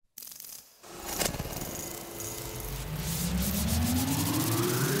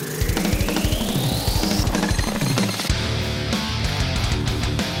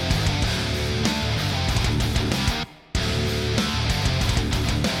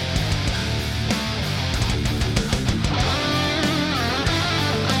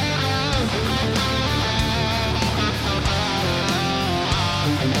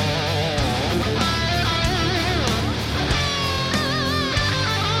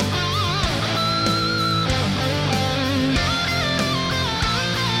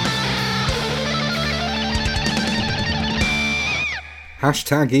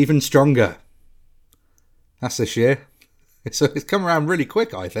Hashtag even stronger. That's this year. It's come around really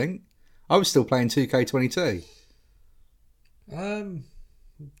quick, I think. I was still playing 2K23.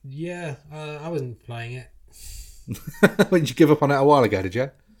 Yeah, I wasn't playing it. Did you give up on it a while ago, did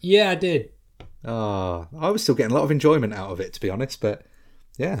you? Yeah, I did. Oh, I was still getting a lot of enjoyment out of it, to be honest. But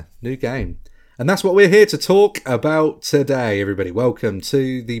yeah, new game. And that's what we're here to talk about today, everybody. Welcome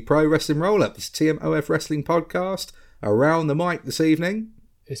to the Pro Wrestling Roll-Up. This TMOF Wrestling Podcast. Around the mic this evening.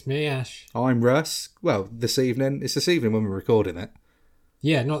 It's me, Ash. I'm Russ. Well, this evening. It's this evening when we're recording it.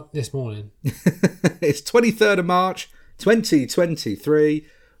 Yeah, not this morning. It's 23rd of March, 2023.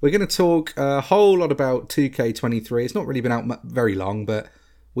 We're going to talk a whole lot about 2K23. It's not really been out very long, but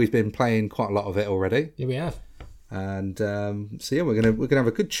we've been playing quite a lot of it already. Yeah, we have. And so yeah, we're gonna have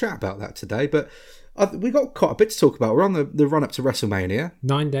a good chat about that today. But we got quite a bit to talk about. We're on the run up to WrestleMania.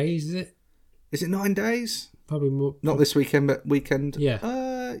 9 days, is it? Is it 9 days? Probably more. Not this weekend, but weekend.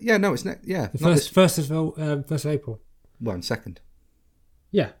 Yeah. Yeah. No, it's next. Yeah. The first of April. 1 second.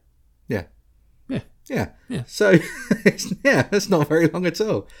 Yeah. Yeah. Yeah. Yeah. Yeah. So that's not very long at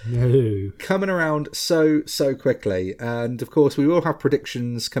all. No. Coming around so quickly, and of course we will have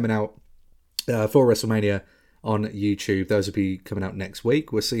predictions coming out for WrestleMania on YouTube. Those will be coming out next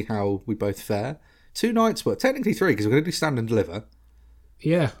week. We'll see how we both fare. 2 nights, well, technically 3 because we're going to do stand and deliver.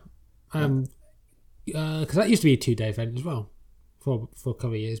 Yeah. Because that used to be a 2-day event as well for a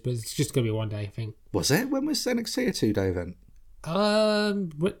couple of years, but it's just going to be 1 day, I think. Was it? When was NXT a 2-day event?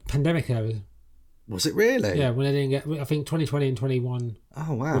 Pandemic era. Was it really? Yeah, when they didn't get. I think 2020 and 21.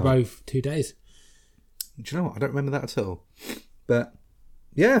 Oh wow. Were both 2 days. Do you know what? I don't remember that at all. But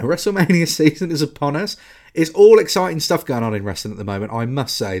yeah, WrestleMania season is upon us. It's all exciting stuff going on in wrestling at the moment. I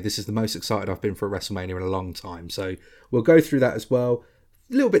must say, this is the most excited I've been for a WrestleMania in a long time. So we'll go through that as well.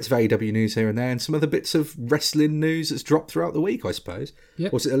 Little bits of AEW news here and there, and some other bits of wrestling news that's dropped throughout the week, I suppose.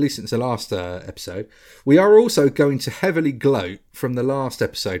 Yep. Or at least since the last episode. We are also going to heavily gloat from the last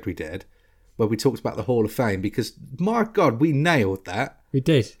episode we did, where we talked about the Hall of Fame, because, my God, we nailed that. We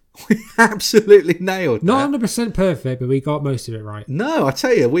did. We absolutely nailed that. Not 100% perfect, but we got most of it right. No, I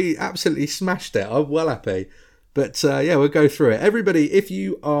tell you, we absolutely smashed it. I'm well happy. But yeah, we'll go through it. Everybody, if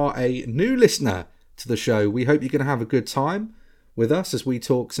you are a new listener to the show, we hope you're going to have a good time with us as we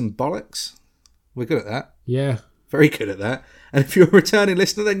talk some bollocks. We're good at that. Yeah. Very good at that. And if you're a returning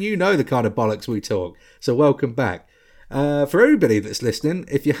listener, then you know the kind of bollocks we talk. So welcome back. For everybody that's listening,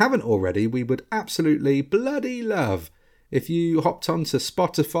 if you haven't already, we would absolutely bloody love if you hopped onto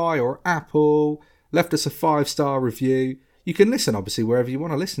Spotify or Apple, left us a 5-star review. You can listen, obviously, wherever you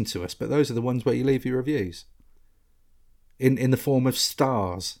want to listen to us, but those are the ones where you leave your reviews. In the form of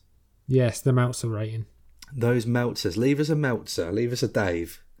stars. Yes, the Meltzer rating. Those Meltzers. Leave us a Meltzer. Leave us a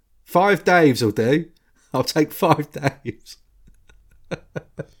Dave. 5 Daves will do. I'll take 5 Daves.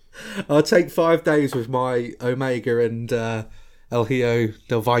 I'll take 5 days with my Omega and El Hijo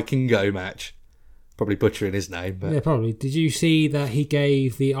del Vikingo match. Probably butchering his name. But yeah, probably. Did you see that he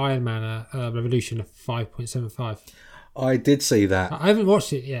gave the Iron Man a Revolution of 5.75? I did see that. I haven't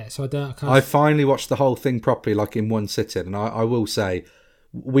watched it yet, so I can't. I finally watched the whole thing properly, like in one sitting, and I will say,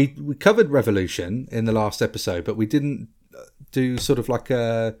 we covered Revolution in the last episode, but we didn't do sort of like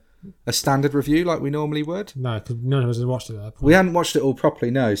a standard review like we normally would. No, because none of us had watched it at that point. We hadn't watched it all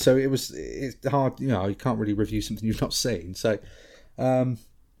properly, no. So it's hard, you know, you can't really review something you've not seen. So, I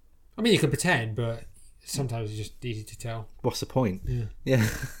mean, you can pretend, but sometimes it's just easy to tell. What's the point? Yeah.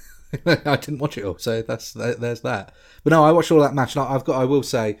 I didn't watch it all, so there's that. But no, I watched all that match, and I will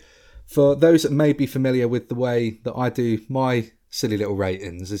say, for those that may be familiar with the way that I do my silly little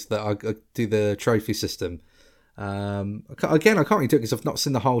ratings, is that I do the trophy system. Again, I can't really do it because I've not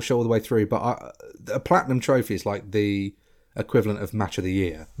seen the whole show all the way through, but a platinum trophy is like the equivalent of match of the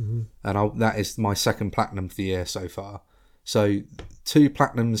year, and that is my second platinum for the year so far. So 2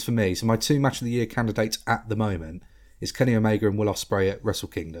 platinums for me. So my 2 match of the year candidates at the moment is Kenny Omega and Will Ospreay at Wrestle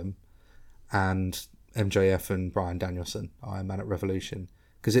Kingdom, and MJF and Bryan Danielson, Iron Man at Revolution,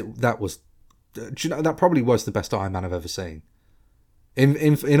 because that probably was the best Iron Man I've ever seen.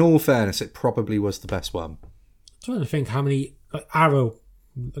 In all fairness, it probably was the best one. I'm trying to think how many hour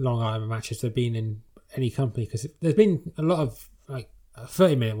long Iron Man matches there have been in any company, because there's been a lot of like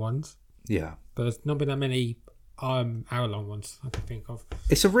 30-minute ones. Yeah, but there's not been that many hour-long ones I can think of.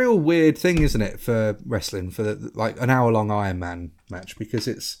 It's a real weird thing, isn't it, for wrestling, for like an hour-long Iron Man match, because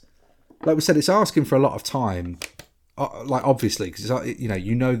it's, like we said, it's asking for a lot of time. Like obviously, because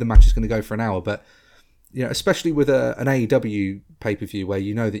you know the match is going to go for an hour, but you know, especially with an AEW pay-per-view where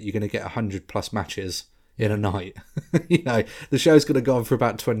you know that you're going to get 100+ matches in a night. You know, the show's going to go on for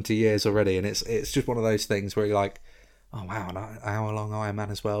about 20 years already, and it's just one of those things where you're like, oh wow, an hour long Iron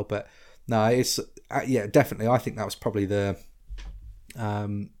Man as well. But no, it's yeah, definitely. I think that was probably the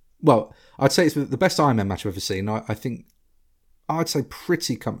well, I'd say it's the best Iron Man match I've ever seen. I think I'd say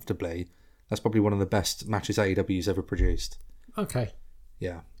pretty comfortably that's probably one of the best matches AEW's ever produced. Okay.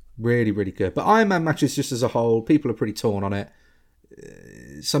 Yeah, really, really good. But Iron Man matches just as a whole, people are pretty torn on it.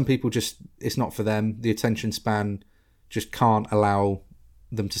 Some people just, it's not for them. The attention span just can't allow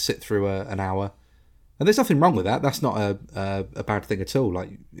them to sit through an hour. And there's nothing wrong with that. That's not a bad thing at all. Like,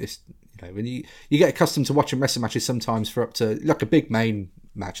 it's, you know, when you get accustomed to watching wrestling matches sometimes for up to, like a big main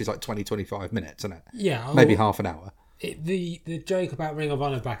match is like 20, 25 minutes, isn't it? Yeah. Maybe half an hour. The joke about Ring of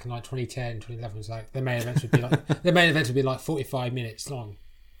Honor back in like 2010, 2011 was like the main events would be like 45 minutes long,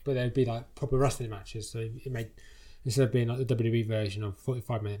 but they'd be like proper wrestling matches. So it made, instead of being like the WWE version of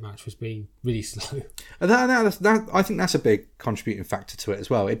 45-minute match, was being really slow. I think that's a big contributing factor to it as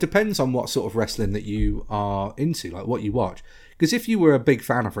well. It depends on what sort of wrestling that you are into, like what you watch. Because if you were a big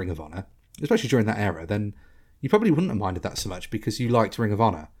fan of Ring of Honor, especially during that era, then you probably wouldn't have minded that so much because you liked Ring of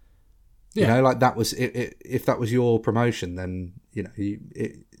Honor. You know, like that was it. If that was your promotion, then you know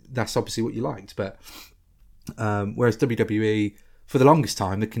that's obviously what you liked. But whereas WWE, for the longest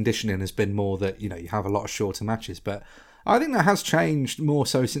time, the conditioning has been more that you know you have a lot of shorter matches. But I think that has changed more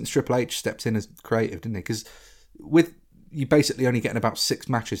so since Triple H stepped in as creative, didn't it? Because with you basically only getting about 6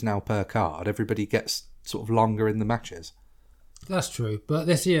 matches now per card, everybody gets sort of longer in the matches. That's true. But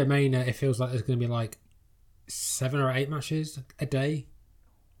this year, Mania, it feels like there's going to be like 7 or 8 matches a day.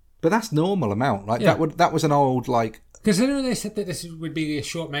 But that's normal amount. Like that was an old like. Considering they said that this would be a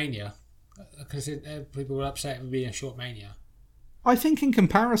short Mania, because people were upset it would be a short Mania. I think in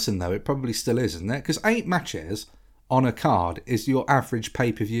comparison though, it probably still is, isn't it? Because 8 matches on a card is your average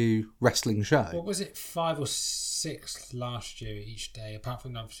pay-per-view wrestling show. What was it, 5 or 6 last year each day? Apart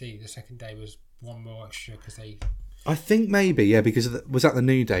from obviously the second day was one more extra because they. I think maybe, yeah, because was that the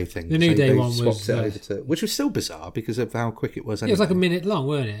New Day thing? The New Day one was... it over to, which was still bizarre because of how quick it was. Anyway. Yeah, it was like a minute long,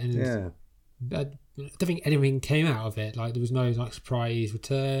 weren't it? And yeah. I don't think anything came out of it. Like there was no like surprise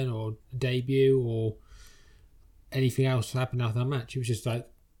return or debut or anything else happened after that match. It was just like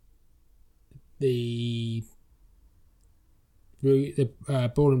the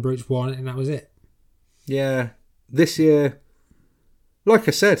Brawling Brutes won and that was it. Yeah. This year, like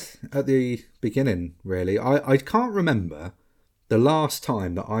I said at the beginning, really, I can't remember the last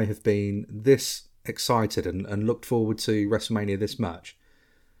time that I have been this excited and looked forward to WrestleMania this much.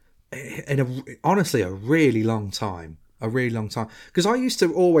 Honestly, a really long time. Because I used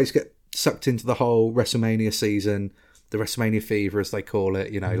to always get sucked into the whole WrestleMania season, the WrestleMania fever, as they call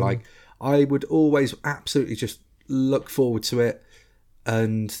it. You know, like I would always absolutely just look forward to it.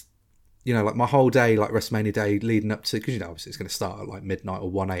 And, you know, like my whole day, like WrestleMania day leading up to, because, you know, obviously it's going to start at like midnight or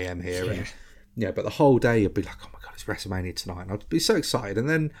 1 a.m. here. Yeah. And, yeah, but the whole day you'd be like, oh my God, it's WrestleMania tonight. And I'd be so excited. And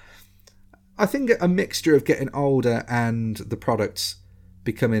then I think a mixture of getting older and the products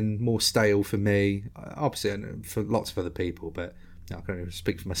becoming more stale for me, obviously, and for lots of other people, but you know, I can't even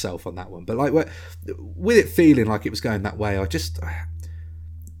speak for myself on that one. But like with it feeling like it was going that way, I just,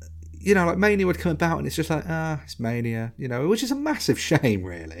 you know, like Mania would come about and it's just like, it's Mania, you know, which is a massive shame,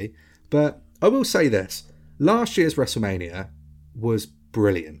 really. But I will say this, last year's WrestleMania was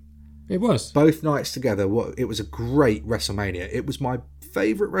brilliant. It was. Both nights together, it was a great WrestleMania. It was my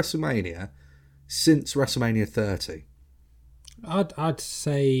favourite WrestleMania since WrestleMania 30. I'd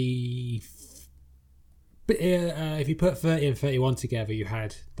say, if you put 30 and 31 together, you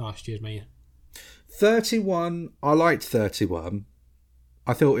had last year's Mania. 31, I liked 31.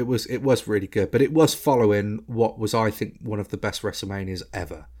 I thought it was really good, but it was following what was, I think, one of the best WrestleManias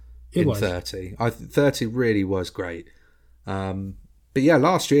ever. It was 30. 30 really was great. But yeah,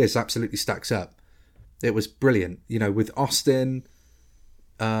 last year's absolutely stacks up. It was brilliant. You know, with Austin.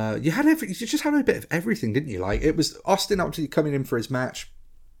 You just had a bit of everything, didn't you? Like it was Austin obviously coming in for his match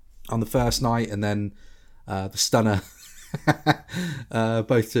on the first night, and then the stunner,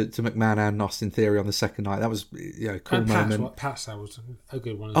 both to McMahon and Austin Theory on the second night. That was cool and moment. Pat was a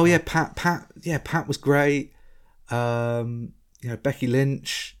good one. Yeah, Pat was great. Becky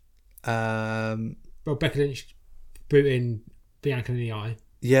Lynch. Becky Lynch booting Bianca in the eye.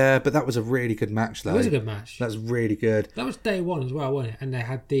 Yeah, but that was a really good match, though. It was a good match. That was really good. That was day one as well, wasn't it? And they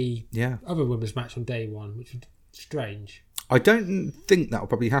had the other women's match on day one, which was strange. I don't think that will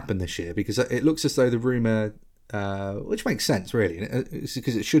probably happen this year because it looks as though the rumour, which makes sense, really, it's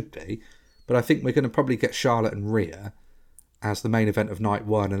because it should be, but I think we're going to probably get Charlotte and Rhea as the main event of night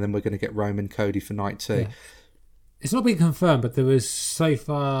one, and then we're going to get Roman Cody for night two. Yeah. It's not been confirmed, but there was so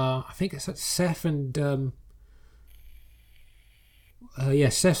far, I think it's like Seth and...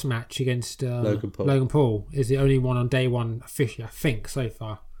 Seth's match against Logan Paul is the only one on day one officially, I think, so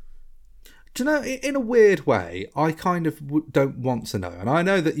far. Do you know, in a weird way, I kind of don't want to know. And I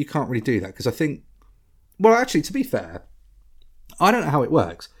know that you can't really do that because I think... Well, actually, to be fair, I don't know how it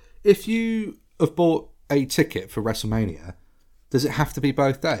works. If you have bought a ticket for WrestleMania, does it have to be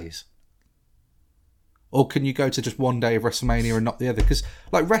both days? Or can you go to just one day of WrestleMania and not the other? Because,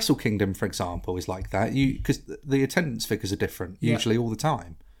 like, Wrestle Kingdom, for example, is like that. Because the attendance figures are different, usually all the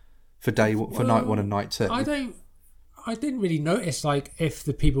time, for night one and night two. I didn't really notice, like, if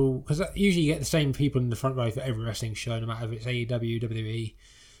the people... Because usually you get the same people in the front row for every wrestling show, no matter if it's AEW, WWE.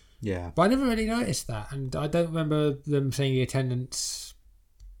 Yeah. But I never really noticed that. And I don't remember them saying the attendance...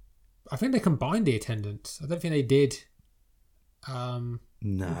 I think they combined the attendance. I don't think they did No,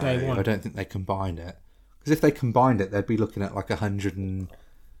 day one. I don't think they combined it. Because if they combined it, they'd be looking at like 100 and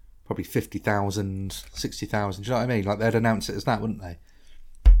probably 50,000, 60,000. Do you know what I mean? Like, they'd announce it as that, wouldn't they?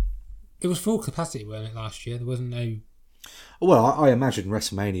 It was full capacity, wasn't it, last year? There wasn't no... Well, I imagine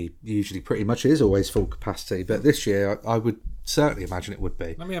WrestleMania usually pretty much is always full capacity, but this year I would certainly imagine it would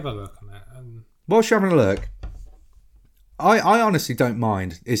be. Let me have a look on that. Whilst you're having a look, I honestly don't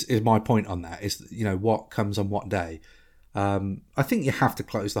mind, is my point on that, is, you know, what comes on what day. I think you have to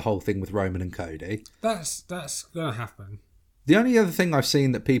close the whole thing with Roman and Cody. That's going to happen. The only other thing I've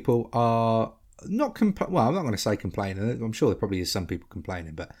seen that people are not... well, I'm not going to say complaining. I'm sure there probably is some people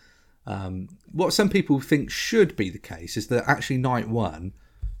complaining, but... what some people think should be the case is that actually night one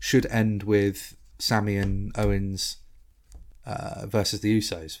should end with Sami and Owens versus the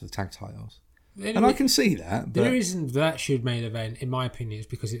Usos for the tag titles. And I can see that. The only reason that should main event, in my opinion, is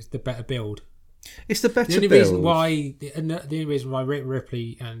because it's the better build. It's the better build. The only reason why Rhea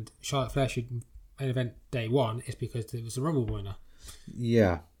Ripley and Charlotte Flair should main event day one is because it was a Rumble winner.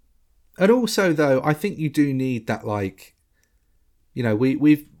 Yeah. And also, though, I think you do need that, like, you know,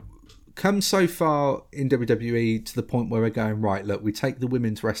 we've come so far in WWE to the point where we're going, right, look, we take the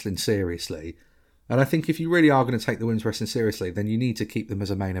women's wrestling seriously. And I think if you really are going to take the women's wrestling seriously, then you need to keep them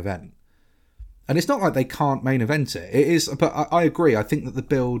as a main event. And it's not like they can't main event it. It is, but I agree. I think that the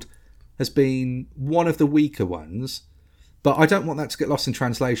build has been one of the weaker ones, but I don't want that to get lost in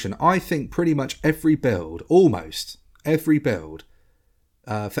translation. I think pretty much every build, almost every build,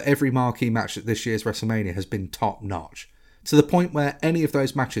 for every marquee match at this year's WrestleMania has been top notch. To the point where any of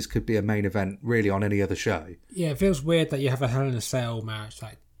those matches could be a main event, really, on any other show. Yeah, it feels weird that you have a Hell in a Cell match,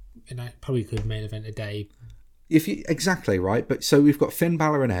 like, and that probably could main event a day. Exactly, right? But so we've got Finn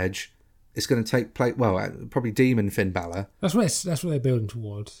Balor and Edge. It's going to take place, well, probably Demon Finn Balor. That's what they're building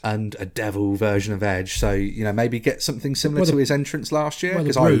towards. And a devil version of Edge. So, you know, maybe get something similar to his entrance last year,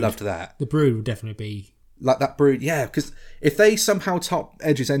 because I loved that. The Brood would definitely be... Like that Brood, yeah, because if they somehow top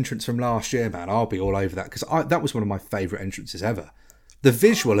Edge's entrance from last year, man, I'll be all over that, because that was one of my favourite entrances ever. The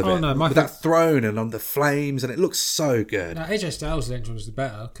visual of with that throne and on the flames, and it looks so good. Now, AJ Styles' entrance was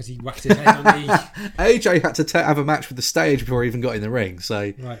better, because he whacked his head on the... AJ had to have a match with the stage before he even got in the ring,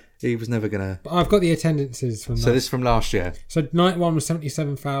 so he was never going to... But I've got the attendances from So this is from last year. So night one was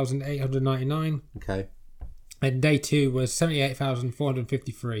 77,899. Okay. And day two was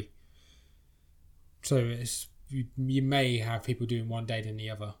 78,453. So you may have people doing one day than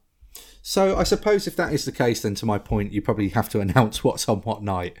the other. So I suppose if that is the case, then to my point, you probably have to announce what's on what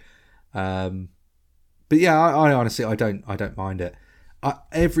night. But yeah, I honestly, I don't mind it.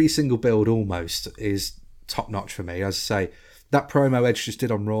 Every single build almost is top notch for me. As I say, that promo Edge just did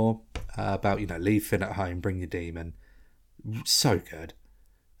on Raw about, you know, leave Finn at home, bring your demon. So good.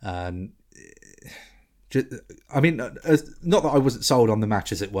 And I mean, not that I wasn't sold on the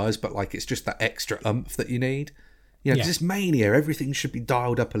match as it was, but like it's just that extra oomph that you need. You know, because it's Mania, everything should be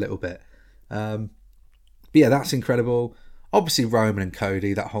dialed up a little bit. But yeah, that's incredible. Obviously, Roman and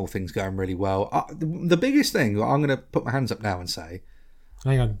Cody, that whole thing's going really well. The biggest thing, I'm going to put my hands up now and say...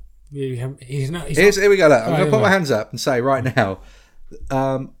 Hang on. Here we go. Look, I'm going to put my hands up and say right now,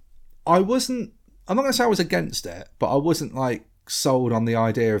 I'm not going to say I was against it, but I wasn't like sold on the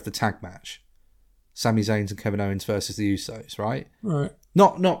idea of the tag match. Sami Zayn and Kevin Owens versus the Usos, right? Right.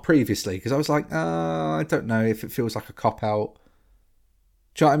 Not previously, because I was like, I don't know if it feels like a cop-out.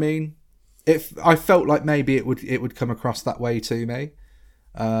 Do you know what I mean? I felt like maybe it would come across that way to me.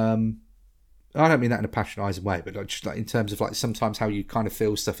 I don't mean that in a patronising way, but just like in terms of like sometimes how you kind of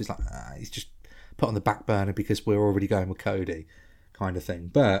feel stuff is like, he's just put on the back burner because we're already going with Cody kind of thing.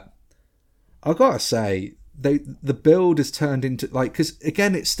 But I've got to say, the build has turned into like, because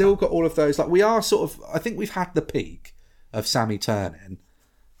again, it's still got all of those, like we are sort of, I think we've had the peak of Sami turning,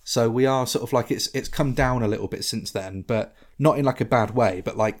 so we are sort of like it's come down a little bit since then, but not in like a bad way,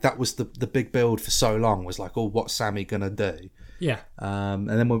 but like that was the big build for so long, was like, oh, what's Sami gonna do? Yeah. And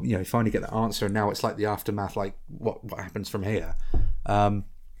then we finally get the answer, and now it's like the aftermath, like what happens from here.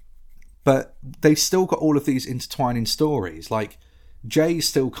 But they still got all of these intertwining stories. Like Jay's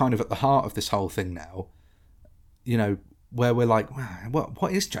still kind of at the heart of this whole thing now. Where we're like, wow,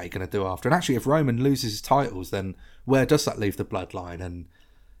 what is Jay going to do after? And actually, if Roman loses his titles, then where does that leave the bloodline? And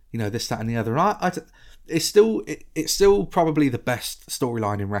this, that, and the other. And it's still probably the best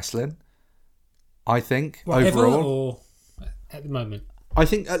storyline in wrestling, I think, overall. Or at the moment? I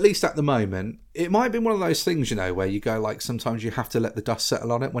think at least at the moment, it might be one of those things, where you go like, sometimes you have to let the dust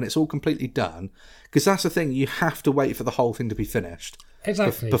settle on it when it's all completely done. Because that's the thing, you have to wait for the whole thing to be finished.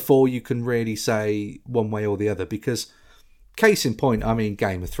 Exactly. Before you can really say one way or the other. Because, case in point,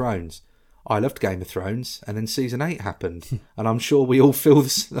 Game of Thrones. I loved Game of Thrones, and then season 8 happened, and I'm sure we all feel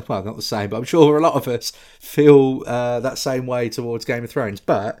this. Well, not the same, but I'm sure a lot of us feel that same way towards Game of Thrones.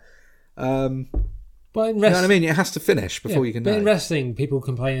 But in you know what I mean? It has to finish before you can. But in wrestling, people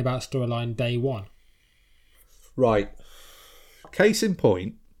complain about storyline day one. Right. Case in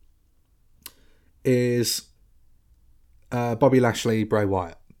point is Bobby Lashley, Bray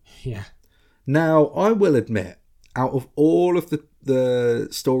Wyatt. Yeah. Now, I will admit, out of all of the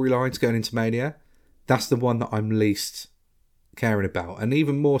storylines going into Mania, that's the one that I'm least caring about. And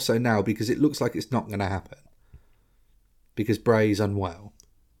even more so now, because it looks like it's not going to happen. Because Bray's unwell.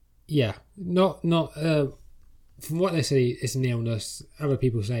 Yeah. Not from what they say, it's an illness. Other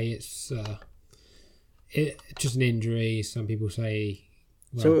people say it's just an injury. Some people say...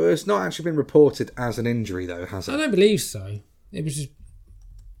 Well, so it's not actually been reported as an injury, though, has it? I don't believe so. It was just...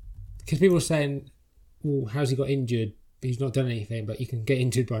 Because people were saying, well, how's he got injured? He's not done anything, but you can get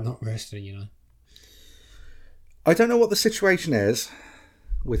injured by not wrestling, I don't know what the situation is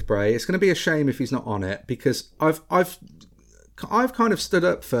with Bray. It's going to be a shame if he's not on it, because I've kind of stood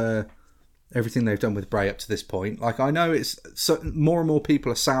up for everything they've done with Bray up to this point. Like, I know it's more and more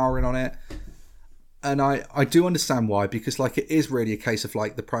people are souring on it, and I do understand why, because like it is really a case of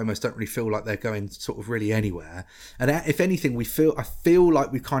like the promos don't really feel like they're going sort of really anywhere, and if anything, I feel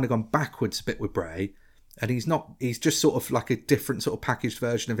like we've kind of gone backwards a bit with Bray. And he's just sort of like a different sort of packaged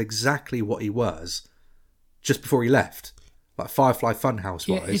version of exactly what he was just before he left. Like Firefly Funhouse wise.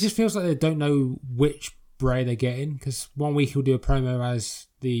 Yeah, it just feels like they don't know which Bray they're getting. Because one week he'll do a promo as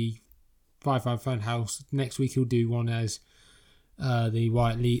the Firefly Funhouse. Next week he'll do one as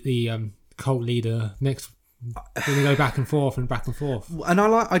the cult leader. Next, they go back and forth and back and forth. And I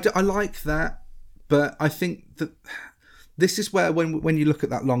like that. But I think that... This is where, when you look at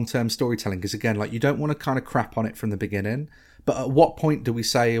that long-term storytelling, because again, like you don't want to kind of crap on it from the beginning, but at what point do we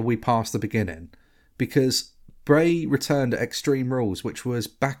say, are we past the beginning? Because Bray returned at Extreme Rules, which was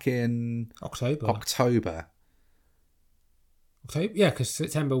back in... October. Yeah, because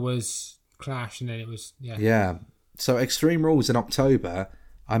September was Clash, and then it was... Yeah. So Extreme Rules in October,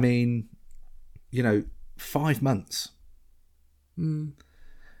 5 months.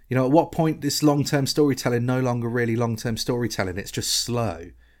 At what point this long-term storytelling no longer really long-term storytelling? It's just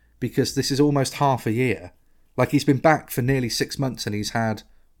slow, because this is almost half a year. Like, he's been back for nearly 6 months, and he's had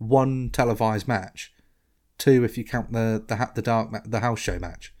 1 televised match, 2 if you count the house show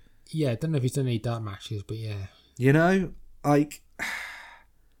match. Yeah, I don't know if he's done any dark matches, but yeah.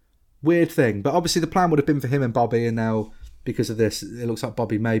 Weird thing. But obviously the plan would have been for him and Bobby, and now because of this, it looks like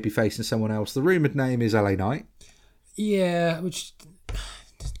Bobby may be facing someone else. The rumoured name is LA Knight. Yeah, which...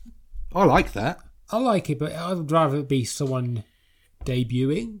 I like that. I like it, but I would rather it be someone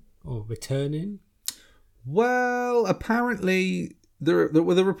debuting or returning. Well, apparently the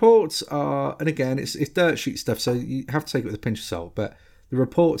reports are, and again, it's dirt sheet stuff, so you have to take it with a pinch of salt, but the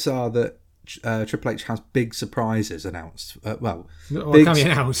reports are that Triple H has big surprises announced.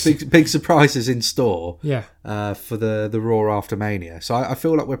 Big surprises in store. Yeah. For the Raw after Mania. So I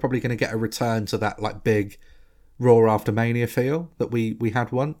feel like we're probably going to get a return to that like big Raw after Mania feel that we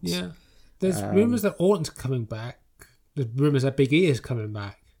had once. Yeah. There's rumours that Orton's coming back. There's rumours that Big E is coming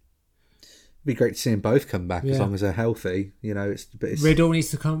back. It'd be great to see them both come back as long as they're healthy. It's Riddle needs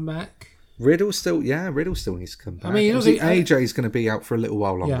to come back. Riddle still needs to come back. AJ's going to be out for a little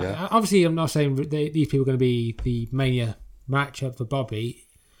while longer. Yeah, obviously, I'm not saying these people are going to be the Mania matchup for Bobby.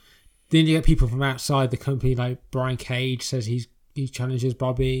 Then you get people from outside the company, like Brian Cage says he challenges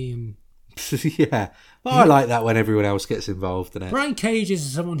Bobby, and yeah. Well, I like that when everyone else gets involved in it. Brian Cage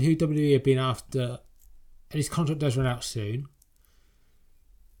is someone who WWE have been after, and his contract does run out soon.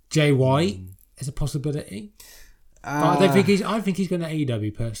 Jay White is a possibility. But I think he's going to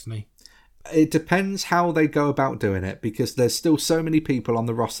AEW personally. It depends how they go about doing it, because there's still so many people on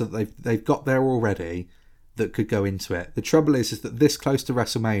the roster that they've got there already that could go into it. The trouble is that this close to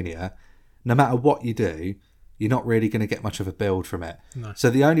WrestleMania, no matter what you do, you're not really going to get much of a build from it. No.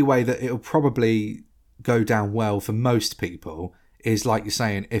 So the only way that it'll probably go down well for most people is, like you're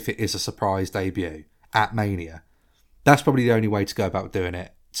saying, if it is a surprise debut at Mania. That's probably the only way to go about doing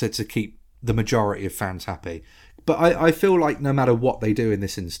it, to keep the majority of fans happy. But I feel like no matter what they do in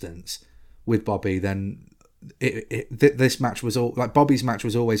this instance with Bobby, then this match was all like Bobby's match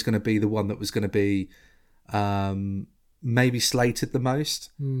was always going to be the one that was going to be maybe slated the most,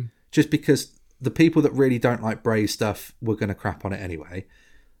 just because the people that really don't like Bray stuff were going to crap on it anyway.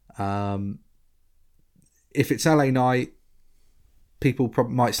 If it's LA Knight, people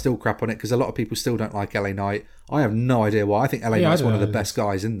might still crap on it because a lot of people still don't like LA Knight. I have no idea why. I think LA Knight's one of the best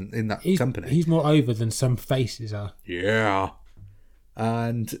guys in that company. He's more over than some faces are. Yeah.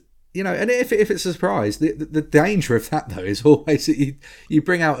 And, and if it's a surprise, the danger of that, though, is always that you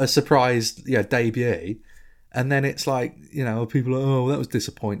bring out a surprise debut, and then it's like, people are, oh, that was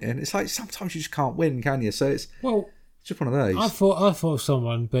disappointing. It's like sometimes you just can't win, can you? So it's just one of those. I thought of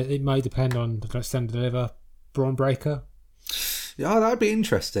someone, but it may depend on the stand to deliver. Braun Breaker. Yeah, that'd be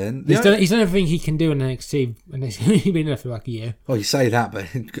interesting. He's done everything he can do in NXT, and he's only been there for like a year. Well, you say that, but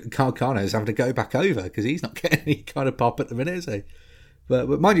Gargano's having to go back over because he's not getting any kind of pop at the minute, is he? But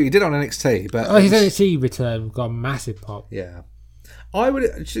mind you, he did on NXT. But his NXT return got a massive pop. Yeah. I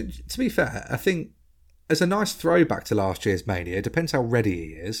would, to be fair, I think as a nice throwback to last year's Mania, it depends how ready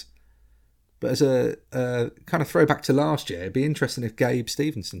he is. But as a kind of throwback to last year, it'd be interesting if Gabe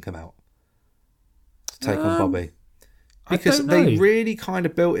Stevenson come out to take on Bobby. Because they really kind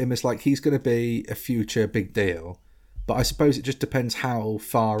of built him as like he's going to be a future big deal. But I suppose it just depends how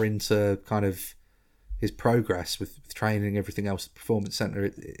far into kind of his progress with training and everything else, the Performance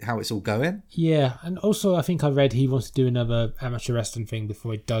Centre, how it's all going. Yeah, and also I think I read he wants to do another amateur wrestling thing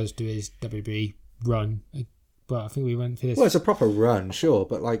before he does do his WWE run. But I think we went for this. Well, it's a proper run, sure,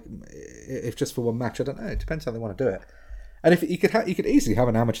 but like if just for one match, I don't know. It depends how they want to do it. And if you could easily have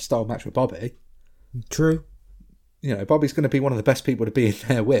an amateur style match with Bobby. True. Bobby's going to be one of the best people to be in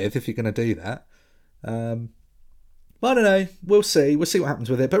there with if you're going to do that. I don't know. We'll see. We'll see what happens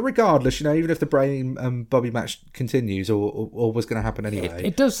with it. But regardless, even if the Bray and Bobby match continues or was going to happen anyway,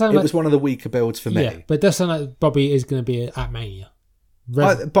 it does sound like... It was one of the weaker builds for me. Yeah, but it does sound like Bobby is going to be at Mania.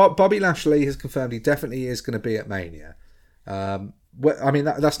 Bobby Lashley has confirmed he definitely is going to be at Mania.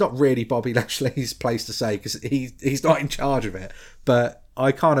 That's not really Bobby Lashley's place to say because he's not in charge of it. But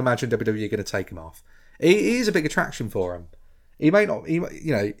I can't imagine WWE going to take him off. He is a big attraction for him. He may not,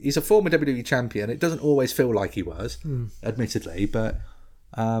 he's a former WWE champion. It doesn't always feel like he was, admittedly, but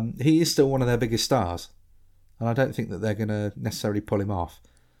he is still one of their biggest stars. And I don't think that they're going to necessarily pull him off.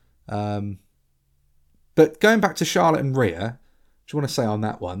 But going back to Charlotte and Rhea, what do you want to say on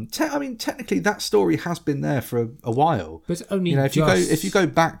that one? Technically that story has been there for a while. But it's only if you go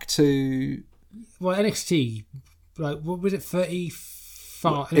back to... Well, NXT, like, what was it, 35?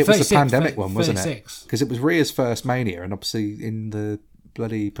 It was the pandemic one, wasn't it? Because it was Rhea's first Mania, and obviously in the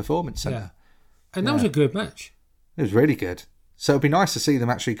bloody Performance Centre. Yeah. And that was a good match. It was really good. So it'd be nice to see them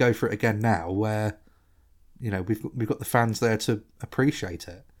actually go for it again now, where we've got the fans there to appreciate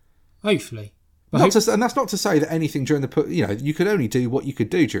it. Hopefully, and that's not to say that anything during the you could only do what you could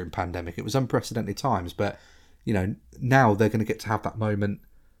do during pandemic. It was unprecedented times, but now they're going to get to have that moment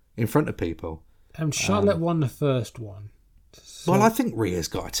in front of people. And Charlotte won the first one. So, well, I think Rhea's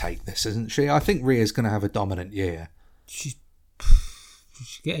got to take this, isn't she? I think Rhea's going to have a dominant year. She's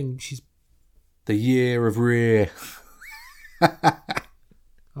the year of Rhea. All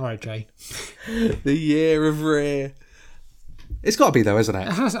right, Jay. The year of Rhea. It's got to be though, isn't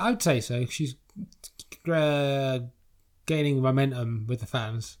it? I'd say so. She's gaining momentum with the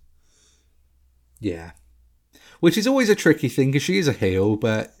fans. Yeah, which is always a tricky thing because she is a heel,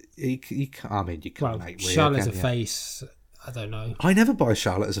 but you can't make Rhea. Charlotte's a face. I don't know. I never buy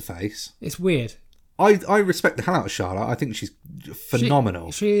Charlotte as a face. It's weird. I respect the hell out of Charlotte. I think she's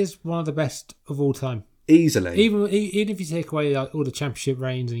phenomenal. She is one of the best of all time. Easily. Even if you take away all the championship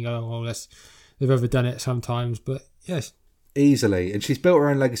reigns and you go, oh, they've overdone it sometimes, but yes. Easily. And she's built her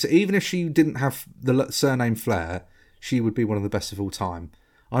own legacy. Even if she didn't have the surname Flair, she would be one of the best of all time.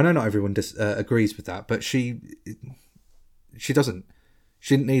 I know not everyone agrees with that, but she doesn't.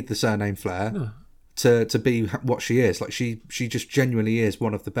 She didn't need the surname Flair. No. To be what she is. Like she just genuinely is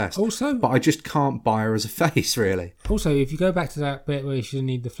one of the best. Also, but I just can't buy her as a face, really. Also, if you go back to that bit where she didn't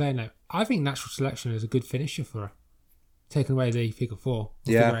need the Flair now, I think Natural Selection is a good finisher for her. Taking away the figure 4,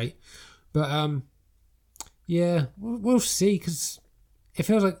 figure 8. But we'll see, because it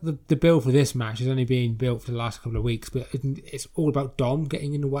feels like the build for this match is only being built for the last couple of weeks, but it's all about Dom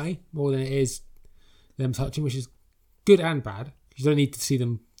getting in the way more than it is them touching, which is good and bad. You don't need to see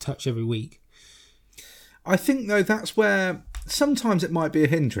them touch every week. I think, though, that's where sometimes it might be a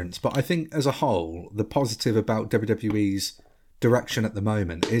hindrance, but I think as a whole, the positive about WWE's direction at the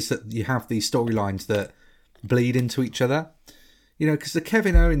moment is that you have these storylines that bleed into each other. You know, because the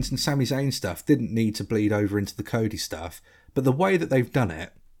Kevin Owens and Sami Zayn stuff didn't need to bleed over into the Cody stuff, but the way that they've done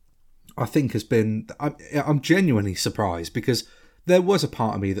it, I think has been... I'm genuinely surprised, because there was a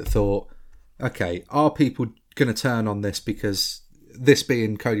part of me that thought, okay, are people going to turn on this because, this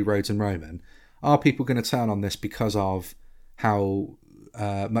being Cody Rhodes and Roman, are people going to turn on this because of how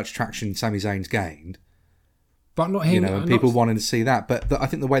much traction Sami Zayn's gained? But not him. You know, and people wanting to see that. But I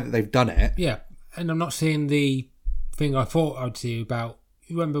think the way that they've done it... Yeah, and I'm not seeing the thing I thought I'd see about...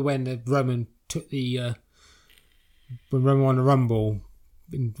 You remember when Roman took the... when Roman won the Rumble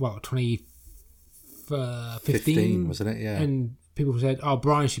in, 2015? Wasn't it? Yeah. And people said, oh,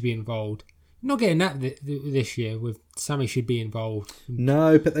 Bryan should be involved. Not getting that this year with Sammy should be involved.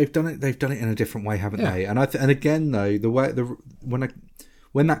 No, but they've done it. They've done it in a different way, haven't they? And and again, though,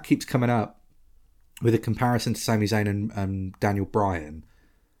 when that keeps coming up with a comparison to Sami Zayn and Daniel Bryan,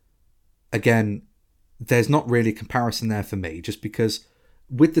 again, there's not really a comparison there for me. Just because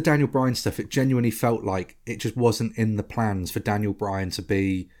with the Daniel Bryan stuff, it genuinely felt like it just wasn't in the plans for Daniel Bryan to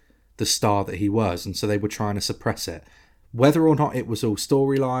be the star that he was, and so they were trying to suppress it. Whether or not it was all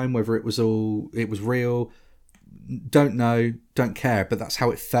storyline, whether it was real, don't know, don't care, but that's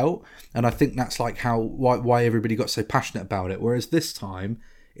how it felt. And I think that's like why everybody got so passionate about it. Whereas this time,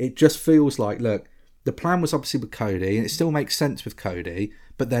 it just feels like, look, the plan was obviously with Cody, and it still makes sense with Cody,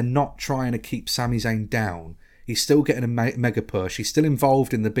 but they're not trying to keep Sami Zayn down. He's still getting a mega push. He's still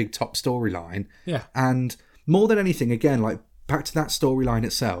involved in the big top storyline. Yeah. And more than anything, again, like back to that storyline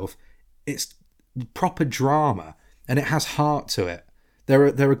itself, it's proper drama. And it has heart to it. There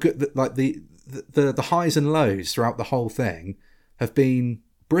are good, like the highs and lows throughout the whole thing have been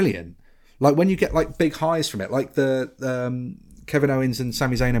brilliant. Like when you get like big highs from it, like the Kevin Owens and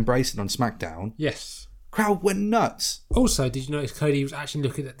Sami Zayn embracing on SmackDown. Yes. Crowd went nuts. Also, did you notice Cody was actually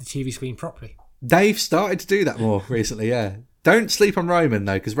looking at the TV screen properly? They've started to do that more recently, yeah. Don't sleep on Roman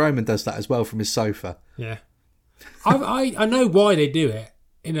though, because Roman does that as well from his sofa. Yeah. I know why they do it.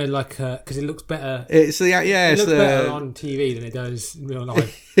 You know, like, because it looks better. It looks better on TV than it does in real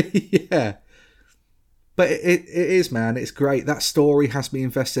life. Yeah. But it is, man. It's great. That story has me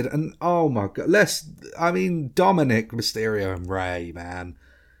invested. And, oh my God. Dominic Mysterio and Rey, man.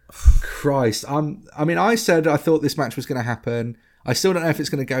 Christ. I said I thought this match was going to happen. I still don't know if it's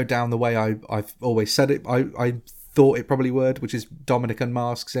going to go down the way I've always said it. I thought it probably would, which is Dominic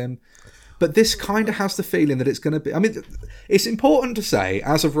unmasks him. But this kind of has the feeling that it's going to be... I mean, it's important to say,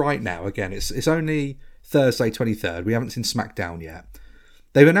 as of right now, again, it's only Thursday 23rd. We haven't seen SmackDown yet.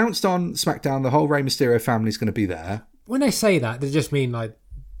 They've announced on SmackDown the whole Rey Mysterio family is going to be there. When they say that, they just mean, like...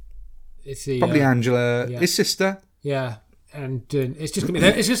 it's the, probably Angela, his sister. Yeah, and it's just going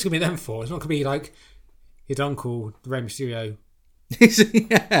to be them four. It's not going to be, like, his uncle, Rey Mysterio...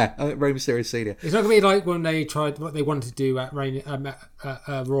 yeah, Rey Mysterio Senior. It's not going to be like when they tried what they wanted to do at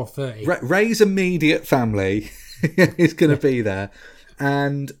Raw 30. Rey's immediate family is going to be there.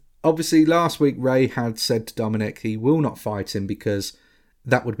 And obviously last week Rey had said to Dominic he will not fight him because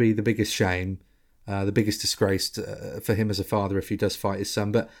that would be the biggest shame, the biggest disgrace for him as a father if he does fight his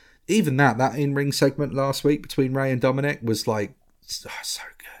son. But even that in-ring segment last week between Rey and Dominic was like so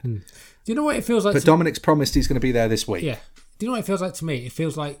good. Do you know what it feels like? But Dominic's promised he's going to be there this week. Yeah. Do you know what it feels like to me? It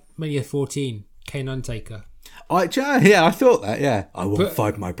feels like Mania 14, Kane Undertaker. I thought that, yeah. I won't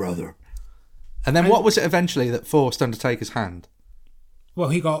fight my brother. And then what was it eventually that forced Undertaker's hand? Well,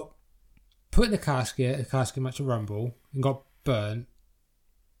 he got put in a casket match at Rumble, and got burnt.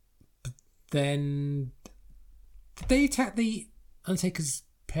 But then, did they attack the Undertaker's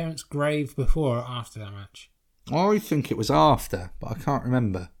parents' grave before or after that match? I think it was after, but I can't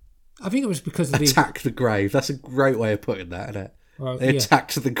remember. I think it was because of Attack the grave. That's a great way of putting that, isn't it? Well, they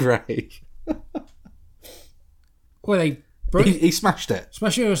attacked the grave. Well, he smashed it.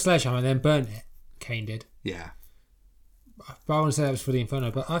 Smashed it with a sledgehammer and then burnt it. Kane did. Yeah. But I want to say that was for the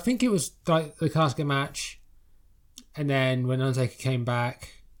Inferno. But I think it was like the casket match. And then when Undertaker came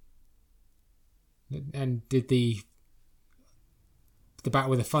back and did the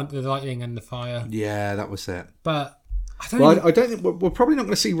battle with the lightning and the fire. Yeah, that was it. But... I don't think we're probably not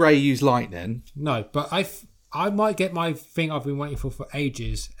going to see Rey use lightning. No, but I might get my thing I've been waiting for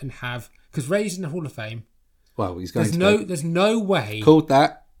ages and have, because Rey's in the Hall of Fame. Well, he's going to. There's no way. Called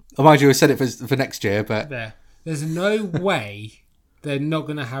that. Oh, mind you, I said it for next year, but there's no way they're not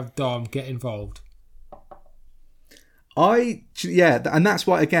going to have Dom get involved. And that's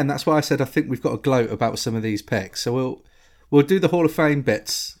why I said I think we've got to gloat about some of these picks. So we'll do the Hall of Fame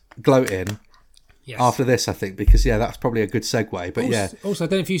bits gloating. after this, I think, because that's probably a good segue. But also, I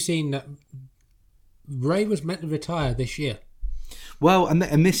don't know if you've seen that Ray was meant to retire this year. Well, and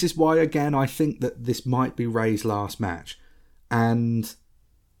this is why, again, I think that this might be Ray's last match. And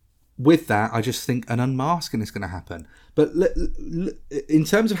with that, I just think an unmasking is going to happen. But in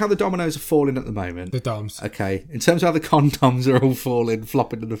terms of how the dominoes are falling at the moment... The doms. Okay, in terms of how the condoms are all falling,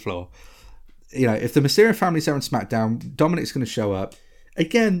 flopping to the floor. If the Mysterio family's there on SmackDown, Dominic's going to show up.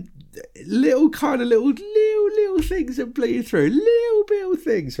 Again, little things are bleeding through. Little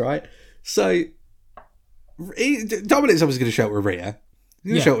things, right? So... Dominic's obviously going to show up with Rhea.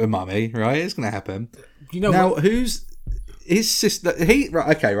 He's going to show up with Mummy, right? It's going to happen. Who's his sister?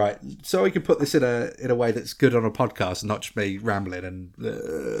 Right. So we can put this in a way that's good on a podcast and not just me rambling and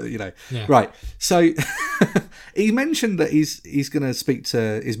Right. So he mentioned that he's going to speak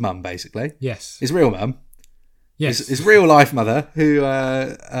to his mum, basically. Yes. His real mum. Yes. His real life mother, who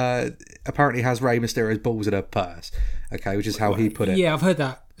apparently has Rey Mysterio's balls in her purse. Okay, which is how he put it. Yeah, I've heard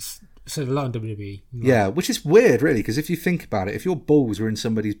that. So a lot on WWE. Yeah, which is weird, really, because if you think about it, if your balls were in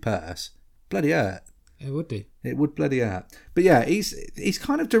somebody's purse, bloody hurt. It would do. It would bloody hurt. But yeah, he's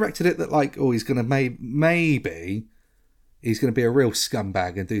kind of directed it that he's going to maybe he's going to be a real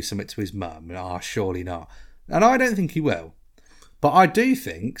scumbag and do something to his mum. Surely not. And I don't think he will. But I do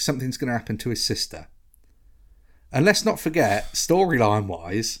think something's going to happen to his sister. And let's not forget,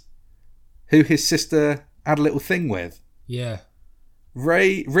 storyline-wise, who his sister had a little thing with. Yeah.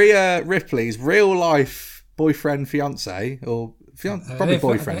 Rhea Ripley's real life boyfriend, fiance, or probably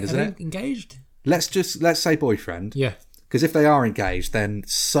boyfriend, isn't it? Engaged? Let's say boyfriend. Yeah. Because if they are engaged, then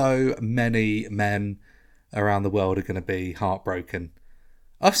so many men around the world are going to be heartbroken,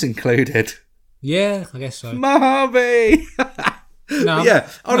 us included. Yeah, I guess so. Mommy. No, yeah,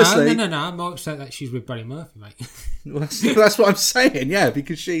 honestly. No. I'm more upset that she's with Buddy Murphy, mate. Well, that's what I'm saying. Yeah,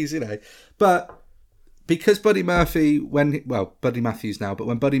 because she's but. Because Buddy Murphy, Buddy Matthews now, but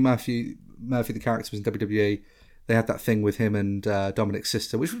when Buddy Murphy the character was in WWE, they had that thing with him and Dominic's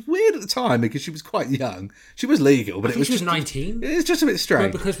sister, which was weird at the time because she was quite young. She was legal, but she was 19. It's just a bit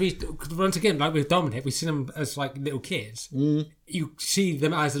strange. But because once again, like with Dominic, we see them as like little kids. You see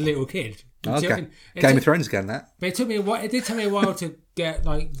them as a little kid. Okay. Game of Thrones again, that. But it did take me a while to get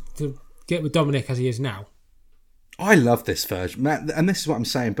with Dominic as he is now. I love this version, Matt, and this is what I'm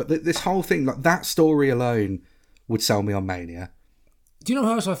saying. But this whole thing, like that story alone, would sell me on Mania. Do you know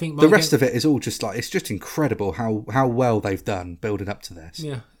who else I think? The rest of it is all just it's just incredible how well they've done building up to this.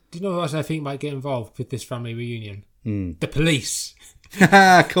 Yeah. Do you know who else I think might get involved with this family reunion? The police.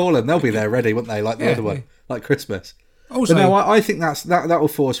 Call them; they'll be there ready, won't they? Like the other one, like Christmas. Also, but no, I think that will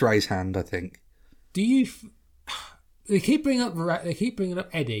force Ray's hand. I think. Do you? They keep bringing up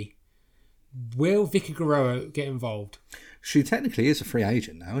Eddie. Will Vicky Guerrero get involved? She technically is a free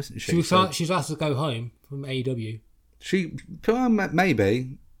agent now, isn't she? She's asked to go home from AEW.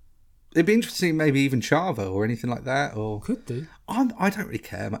 Maybe. It'd be interesting, maybe even Chavo or anything like that. Or could do. I don't really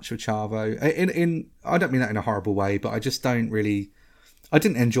care much for Chavo. I don't mean that in a horrible way, but I just don't really. I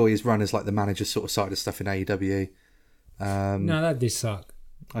didn't enjoy his run as like the manager sort of side of stuff in AEW. No, that did suck.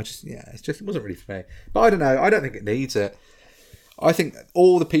 It wasn't really for me. But I don't know. I don't think it needs it. I think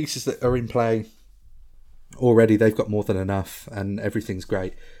all the pieces that are in play already, they've got more than enough, and everything's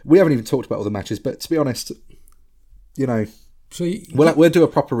great. We haven't even talked about all the matches, but to be honest, we'll do a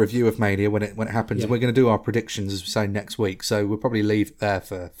proper review of Mania when it happens. Yeah. We're going to do our predictions, as we say, next week. So we'll probably leave it there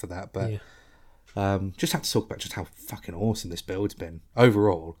for that. But just have to talk about just how fucking awesome this build's been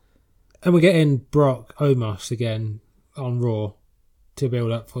overall. And we're getting Brock Omos again on Raw to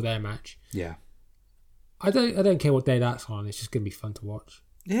build up for their match. Yeah. I don't care what day that's on. It's just going to be fun to watch.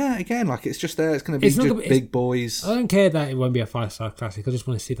 Yeah, again, it's just there. It's going to be big boys. I don't care that it won't be a 5-star classic. I just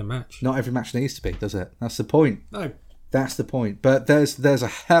want to see the match. Not every match needs to be, does it? That's the point. No. That's the point. But there's a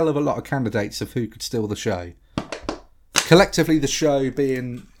hell of a lot of candidates of who could steal the show. Collectively, the show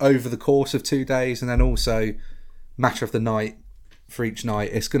being over the course of 2 days, and then also match of the night for each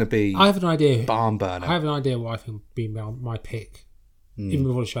night. It's going to be. I have an idea. Barn burner. I have an idea what I think will be my pick, even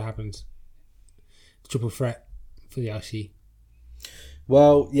before the show happens. Triple threat for the IC.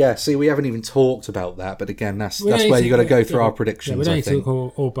 Well, yeah. See, we haven't even talked about that, but again, that's where you got to go through our predictions. We don't need to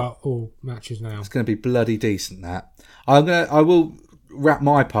talk all about all matches now. It's going to be bloody decent. That I will wrap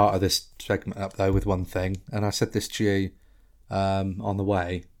my part of this segment up though with one thing, and I said this to you on the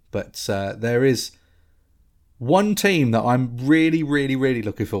way, but there is one team that I'm really, really, really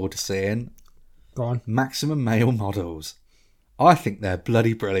looking forward to seeing. Go on. Maximum Male Models. I think they're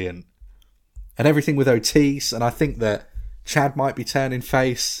bloody brilliant. And everything with Otis, and I think that Chad might be turning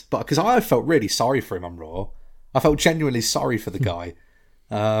face, but because I felt really sorry for him on Raw. I felt genuinely sorry for the guy.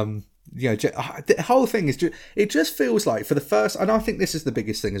 The whole thing is it just feels like for the first, and I think this is the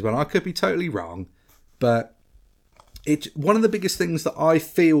biggest thing as well. I could be totally wrong, but one of the biggest things that I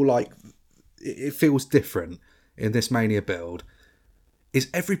feel like it feels different in this Mania build is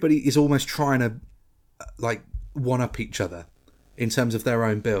everybody is almost trying to like one up each other in terms of their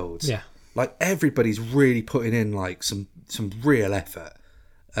own builds. Yeah, like everybody's really putting in like some real effort,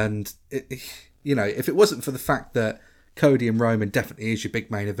 and if it wasn't for the fact that Cody and Roman definitely is your big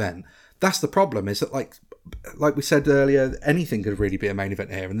main event, that's the problem. Is that like we said earlier, anything could really be a main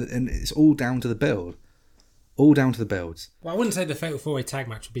event here, and it's all down to the build. All down to the builds. Well, I wouldn't say the Fatal 4-Way tag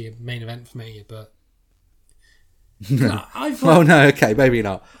match would be a main event for me, but... Well, no, okay, maybe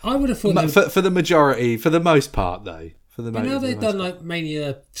not. I would have thought... For the majority, for the most part, though. For the I know they've done, like,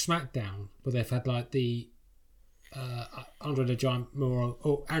 Mania SmackDown, where they've had, like, the Andre the Giant Memorial...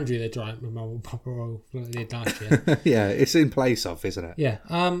 Or Andrew the Giant Memorial like they did last year. Yeah, it's in place of, isn't it? Yeah.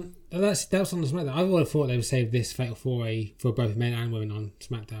 That's on the SmackDown. I would have thought they would save this Fatal 4-Way for both men and women on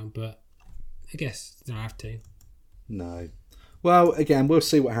SmackDown, but I guess they don't have to. No. Well, again, we'll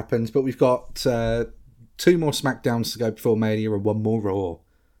see what happens, but we've got 2 more SmackDowns to go before Mania and 1 more Raw.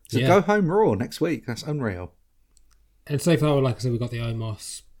 So go home Raw next week. That's unreal. And so far, like I said, we've got the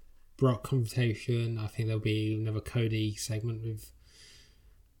Omos Brock confrontation. I think there'll be another Cody segment with...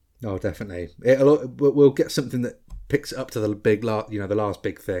 Oh, definitely. We'll get something that picks it up to the big, the last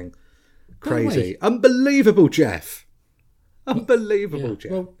big thing. Crazy. Unbelievable, Jeff. Unbelievable,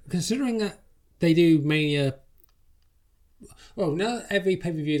 Jeff. Well, considering that they do Mania... Well, now every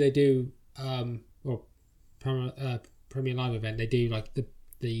pay-per-view they do, Premier Live event, they do like the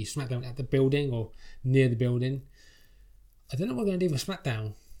SmackDown at the building or near the building. I don't know what they're going to do for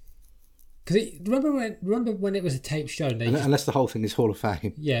SmackDown. Because remember when it was a tape show? Unless the whole thing is Hall of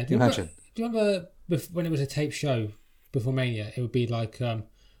Fame. Yeah. Do you remember when it was a tape show before Mania? It would be like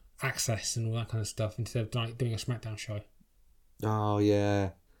Access and all that kind of stuff instead of like doing a SmackDown show. Oh, yeah.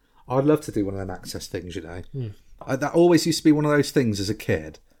 I'd love to do one of them Access things, That always used to be one of those things as a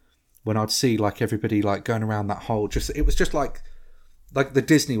kid when I'd see like everybody like going around that whole it was just like the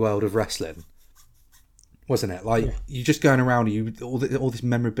Disney World of wrestling, wasn't it? Like you just going around, all this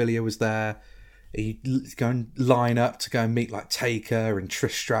memorabilia was there. You go and line up to go and meet like Taker and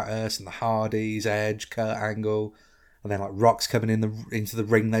Trish Stratus and the Hardys, Edge, Kurt Angle, and then like Rock's coming into the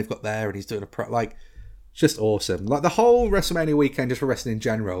ring they've got there, and he's doing just awesome. Like the whole WrestleMania weekend, just for wrestling in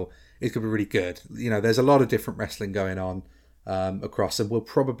general, is going to be really good. There's a lot of different wrestling going on across, and we'll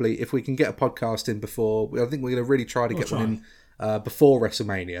probably, if we can get a podcast in before, I think we're going to really try to get one in before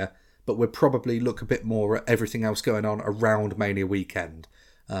WrestleMania, but we'll probably look a bit more at everything else going on around Mania weekend,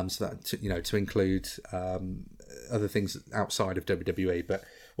 so that to include other things outside of WWE. But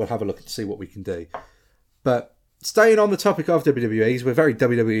we'll have a look and see what we can do. But staying on the topic of WWE, we're very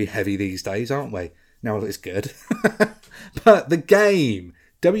WWE heavy these days, aren't we? Now it's good. But the game,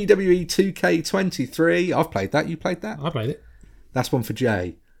 WWE 2K23, I've played that. You played that? I played it. That's one for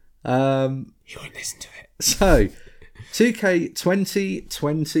Jay. You won't listen to it. So, 2K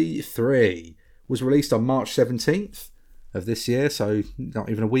 2023 was released on March 17th of this year, so not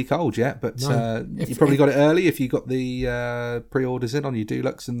even a week old yet, but you probably got it early if you got the pre-orders in on your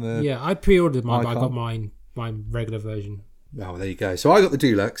Deluxe and the... Yeah, I pre-ordered mine, but I got my regular version. Oh, there you go. So I got the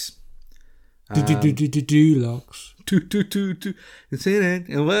Deluxe. Deluxe. It's in it.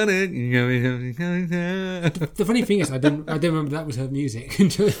 The funny thing is, I didn't remember that was her music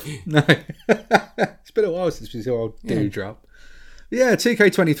until. No, it's been a while since we saw Dewdrop. Yeah,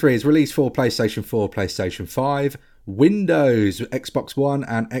 2K23 is released for PlayStation 4, PlayStation 5, Windows, Xbox One,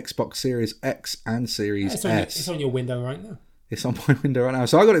 and Xbox Series X and Series S. It's on your window right now. It's on my window right now.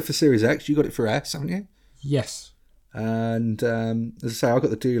 So I got it for Series X. You got it for S, haven't you? Yes. And as I say, I got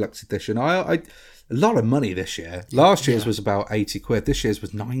the Deluxe edition. A lot of money this year. Last year's was about 80 quid. This year's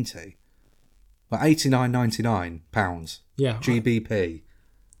was 90. Well, £89.99. Yeah. GBP.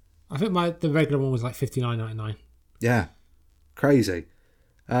 I think the regular one was like $59.99. Yeah. Crazy.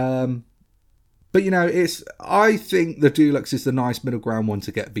 But I think the Deluxe is the nice middle ground one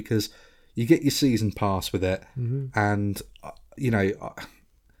to get because you get your season pass with it, and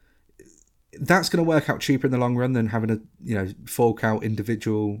that's going to work out cheaper in the long run than having a fork out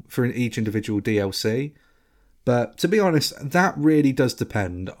individual for each individual DLC. But to be honest, that really does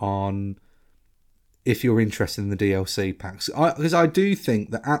depend on if you're interested in the DLC packs. Because I do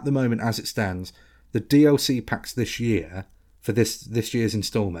think that at the moment, as it stands, the DLC packs this year for this year's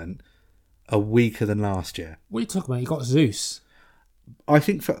installment are weaker than last year. What are you talking about? You got Zeus. I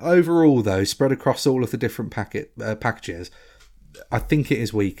think for overall though, spread across all of the different packages, I think it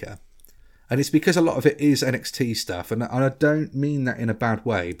is weaker. And it's because a lot of it is NXT stuff, and I don't mean that in a bad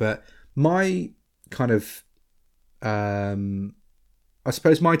way, but my kind of, I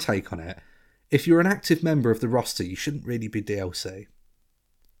suppose my take on it, if you're an active member of the roster, you shouldn't really be DLC.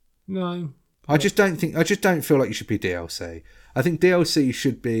 No. I just don't feel like you should be DLC. I think DLC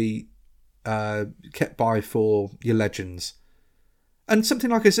should be kept by for your legends. And something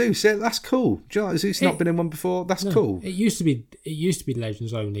like a Zeus, yeah, that's cool. Do you know, Zeus not been in one before? That's cool. It used to be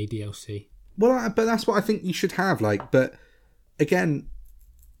Legends only DLC. Well, but that's what I think you should have. Like, but again,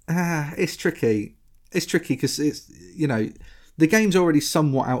 it's tricky. It's tricky because it's, you know, the game's already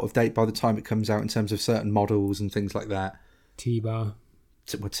somewhat out of date by the time it comes out in terms of certain models and things like that. T-bar,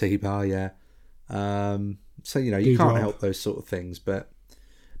 yeah. So you know you can't help those sort of things, but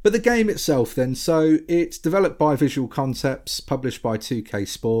the game itself then. So it's developed by Visual Concepts, published by 2K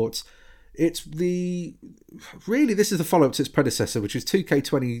Sports. It's this is the follow-up to its predecessor, which is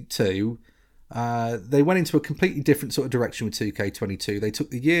 2K22. They went into a completely different sort of direction with 2K22. They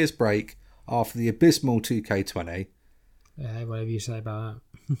took the year's break after the abysmal 2K20. Whatever you say about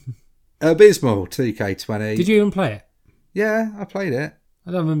that. Abysmal 2K20. Did you even play it? Yeah, I played it.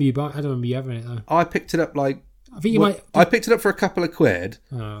 I don't remember you having it though. I picked it up I picked it up for a couple of quid.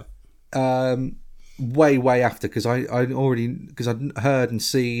 Way after, because I'd heard and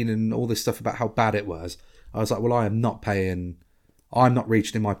seen and all this stuff about how bad it was. I was like, well, I'm not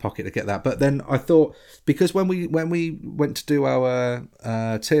reaching in my pocket to get that. But then I thought, because when we went to do our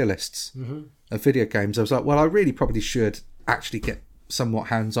tier lists of video games, I was like, well, I really probably should actually get somewhat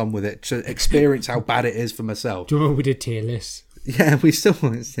hands-on with it to experience how bad it is for myself. Do you remember we did tier lists? Yeah, it still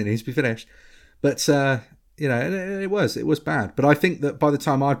needs to be finished. But, you know, it was bad. But I think that by the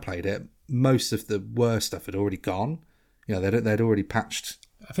time I'd played it, most of the worst stuff had already gone. You know, they'd already patched.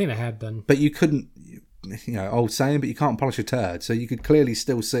 I think they had done. But you couldn't, you know, old saying, but you can't polish a turd. So you could clearly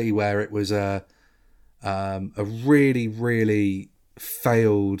still see where it was a really, really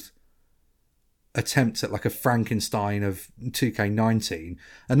failed attempt at like a Frankenstein of 2K19,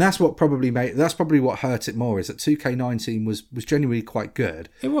 and that's probably what hurt it more, is that 2K19 was genuinely quite good.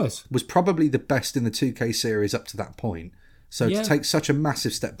 It was probably the best in the 2K series up to that point. So to take such a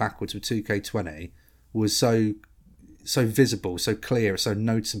massive step backwards with 2K20 was so visible, so clear, so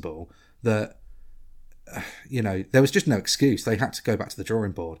noticeable that you know, there was just no excuse. They had to go back to the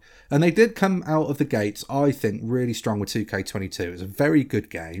drawing board, and they did come out of the gates, I think, really strong with 2K22. It was a very good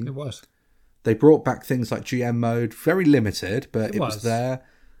game. It was. They brought back things like GM mode, very limited, but it was there.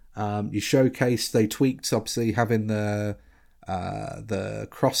 You showcased, they tweaked, obviously, having the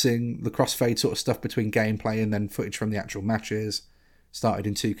crossfade sort of stuff between gameplay and then footage from the actual matches. Started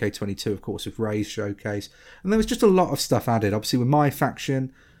in 2K22, of course, with Ray's showcase. And there was just a lot of stuff added. Obviously, with My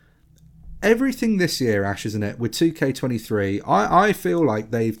Faction, everything this year, Ash, isn't it? With 2K23, I feel like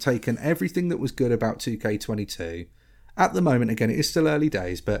they've taken everything that was good about 2K22. At the moment, again, it is still early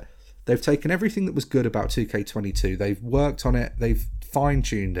days, but they've taken everything that was good about 2K22, they've worked on it, they've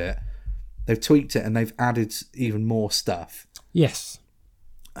fine-tuned it, they've tweaked it, and they've added even more stuff. Yes.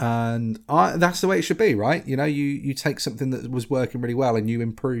 And that's the way it should be, right? You know, you take something that was working really well and you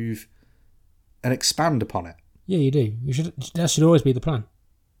improve and expand upon it. Yeah, you do. That should always be the plan.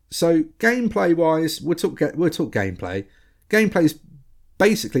 So, gameplay-wise, we'll talk gameplay. Gameplay's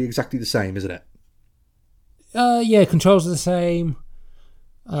basically exactly the same, isn't it? Yeah, controls are the same.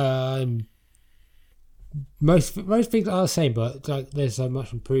 Most things are the same, but like there's so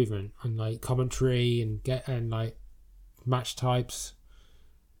much improvement on like commentary and like match types.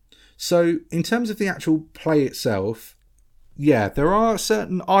 So in terms of the actual play itself, yeah, there are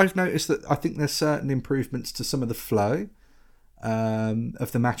certain. I've noticed that I think there's certain improvements to some of the flow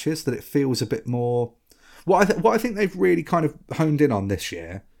of the matches, that it feels a bit more. What I think they've really kind of honed in on this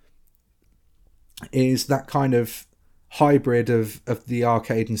year is that kind of hybrid of the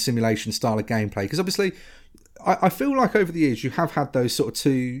arcade and simulation style of gameplay, because obviously I feel like over the years you have had those sort of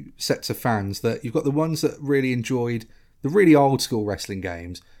two sets of fans, that you've got the ones that really enjoyed the really old school wrestling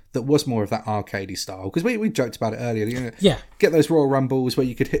games that was more of that arcadey style, because we joked about it earlier, you know, get those Royal Rumbles where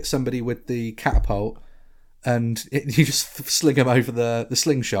you could hit somebody with the catapult and you just sling them over the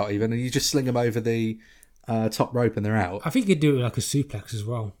slingshot even, and you just sling them over the top rope and they're out. I think you could do it like a suplex as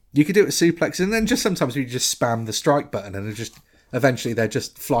well. You could do it with suplex, and then just sometimes you just spam the strike button and eventually they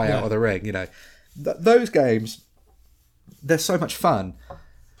just fly out of the ring, you know. Those games, they're so much fun.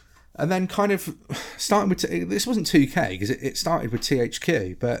 And then kind of starting with, this wasn't 2K because it started with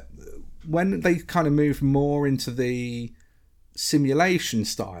THQ, but when they kind of moved more into the simulation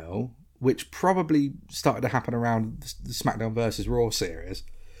style, which probably started to happen around the SmackDown versus Raw series,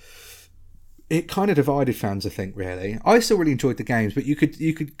 it kind of divided fans, I think. Really, I still really enjoyed the games, but you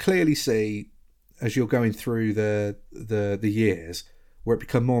could clearly see as you're going through the years where it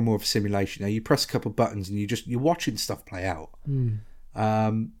become more and more of a simulation. You press a couple of buttons and you're watching stuff play out.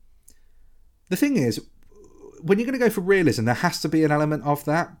 The thing is, when you're going to go for realism, there has to be an element of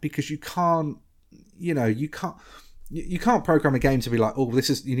that, because you can't program a game to be like, oh,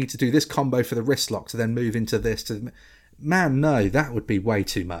 you need to do this combo for the wrist lock to then move into this. Man, no, that would be way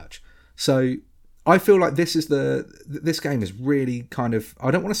too much. So I feel like this game is really kind of, I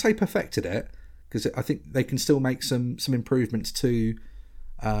don't want to say perfected it, because I think they can still make some improvements to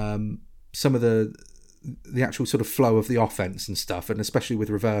some of the actual sort of flow of the offense and stuff, and especially with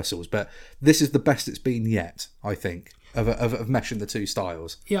reversals. But this is the best it's been yet, I think, of meshing the two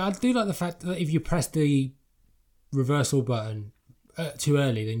styles. Yeah, I do like the fact that if you press the reversal button too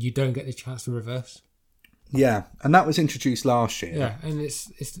early, then you don't get the chance to reverse. Yeah, and that was introduced last year. Yeah, and it's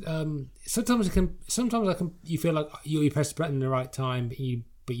sometimes you feel like you press the button at the right time, but you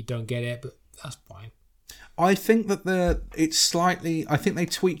don't get it, but that's fine. I think that I think they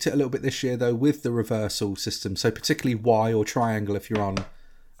tweaked it a little bit this year though with the reversal system. So particularly Y or triangle if you're on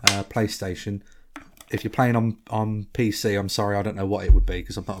PlayStation. If you're playing on PC, I'm sorry, I don't know what it would be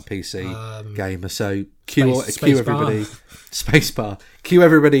because I'm not a PC gamer. So cue everybody, spacebar, cue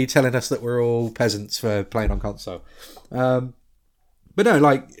everybody telling us that we're all peasants for playing on console. But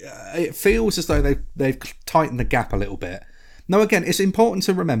no, it feels as though they've tightened the gap a little bit. Now again, it's important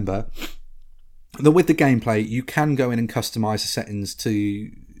to remember that with the gameplay, you can go in and customize the settings to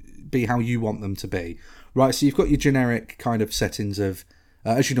be how you want them to be. Right, so you've got your generic kind of settings of,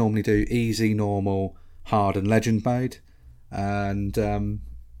 as you normally do, easy, normal, hard, and legend mode. And,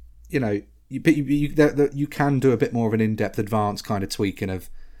 you can do a bit more of an in-depth, advanced kind of tweaking of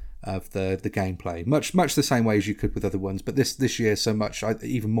the gameplay. Much the same way as you could with other ones, but this year so much,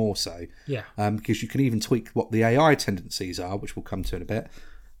 even more so. Yeah. Because you can even tweak what the AI tendencies are, which we'll come to in a bit.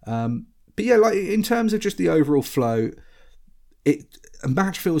 But yeah, in terms of just the overall flow, a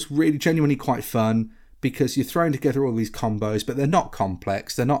match feels really genuinely quite fun because you're throwing together all these combos, but they're not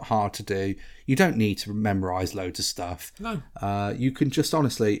complex, they're not hard to do. You don't need to memorize loads of stuff. No. You can just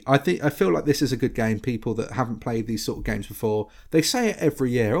honestly, I feel like this is a good game. People that haven't played these sort of games before, they say it every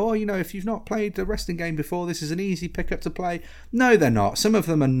year. Oh, if you've not played a wrestling game before, this is an easy pick up to play. No, they're not. Some of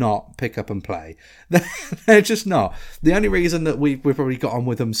them are not pick up and play. They're just not. The only reason that we've probably got on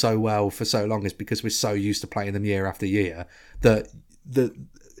with them so well for so long is because we're so used to playing them year after year that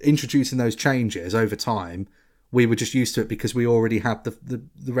introducing those changes over time, we were just used to it because we already had the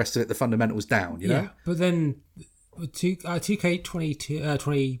rest of it, the fundamentals down, you know? Yeah, but then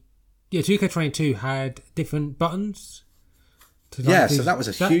 2K22 had different buttons. So that was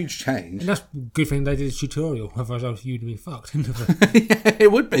a huge change. And that's a good thing they did a tutorial, otherwise you'd have been fucked. Yeah,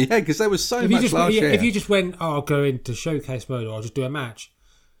 it would be, because there was so much last year. If you just went, I'll go into showcase mode or I'll just do a match,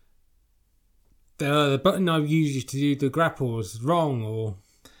 the button I used to do the grapple was wrong or...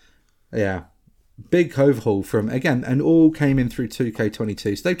 Yeah. Big overhaul and all came in through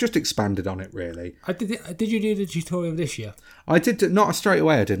 2K22, so they've just expanded on it really. Did you do the tutorial this year? I did, not straight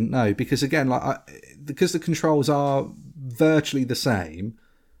away. I didn't know because again, because the controls are virtually the same,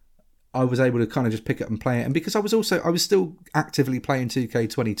 I was able to kind of just pick it up and play it, and because I was still actively playing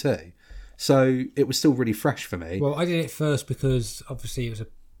 2K22, so it was still really fresh for me. Well, I did it first because obviously it was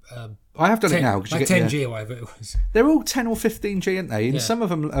I have done 10, it now. like 10G or whatever it was. They're all 10 or 15G, aren't they? And some of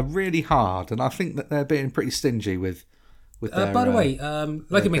them are really hard, and I think that they're being pretty stingy with their... By the way,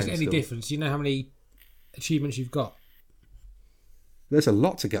 like it makes any difference, you know how many achievements you've got? There's a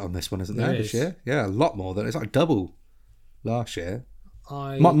lot to get on this one, isn't there, this year? Yeah, a lot more. It's like double last year.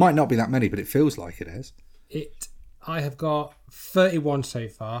 Might not be that many, but it feels like it is. I have got 31 so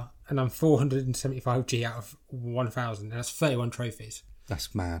far, and I'm 475G out of 1,000, and that's 31 trophies.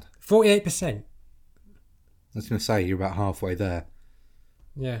 That's mad. 48%. I was going to say, you're about halfway there.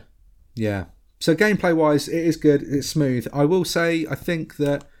 Yeah. Yeah. So gameplay-wise, it is good. It's smooth. I will say, I think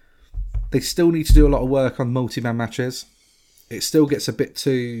that they still need to do a lot of work on multi-man matches. It still gets a bit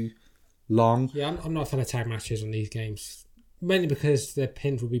too long. Yeah, I'm not a fan of tag matches on these games. Mainly because their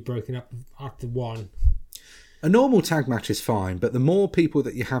pins will be broken up after one. A normal tag match is fine, but the more people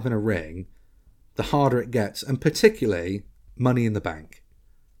that you have in a ring, the harder it gets. And particularly, Money in the Bank.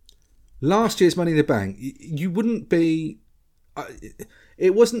 Last year's Money in the Bank, you wouldn't be...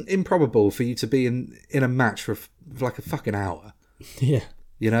 it wasn't improbable for you to be in a match for like a fucking hour. Yeah.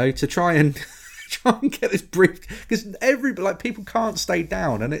 To try and get this brief... Because people can't stay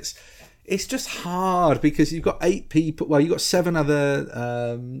down, and it's just hard because you've got 8 people... Well, you've got 7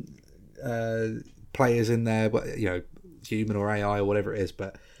 other players in there, but human or AI or whatever it is,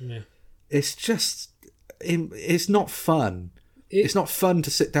 but... Yeah. it's just, it's not fun. It's not fun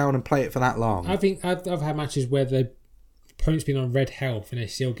to sit down and play it for that long. I think I've had matches where the opponent's been on red health and they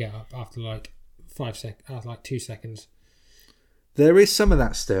still get up after like 2 seconds. There is some of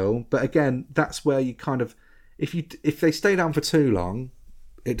that still, but again, that's where you kind of, if they stay down for too long,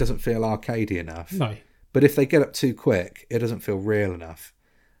 it doesn't feel arcadey enough. No. But if they get up too quick, it doesn't feel real enough.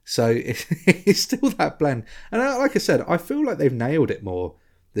 So it's still that blend. And like I said, I feel like they've nailed it more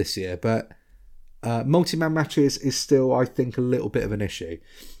this year, but multi-man matches is still, I think, a little bit of an issue.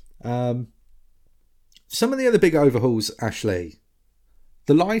 Some of the other big overhauls, Ashley,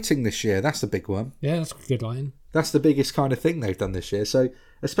 the lighting this year, that's the big one. Yeah, that's good lighting. That's the biggest kind of thing they've done this year. So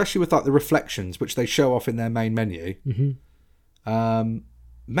especially with like the reflections, which they show off in their main menu,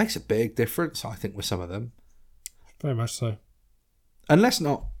 makes a big difference, I think, with some of them. Very much so. And let's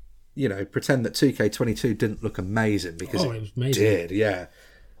not, pretend that 2K23 didn't look amazing, because it was amazing. Did, yeah.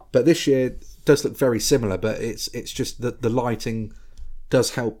 But this year does look very similar, but it's just that the lighting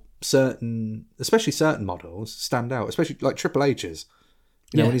does help especially certain models stand out, especially like Triple H's.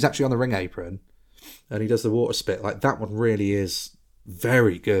 When he's actually on the ring apron and he does the water spit, like that one really is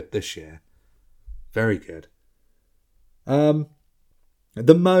very good this year. Very good.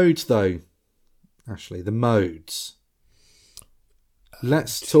 The modes, though, Ashley, the modes.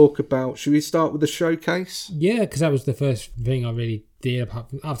 Let's talk about... Should we start with the showcase? Yeah, because that was the first thing I really did apart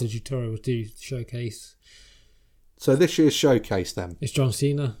from after the tutorial was do showcase. So this year's showcase, then? It's John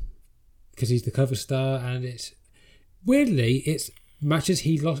Cena, because he's the cover star, and it's... Weirdly, it's matches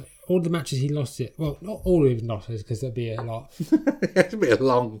he lost... All the matches he lost it... Well, not all of his losses, because there'd be a lot. It'd be a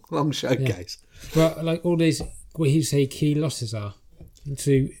long showcase. Yeah. But like all these... What he say key losses are. And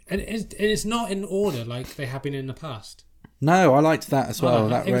it's not in order like they have been in the past. No, I liked that as well.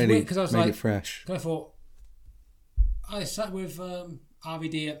 That it was really weird, I was made like, it fresh. I thought I sat with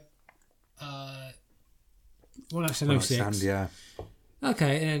RVD at Ash and Russ. Yeah.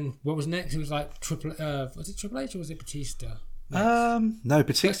 Okay, and what was next? It was like was it Triple H or was it Batista? No,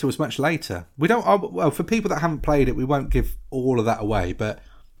 Batista was much later. We don't. Well, for people that haven't played it, we won't give all of that away. But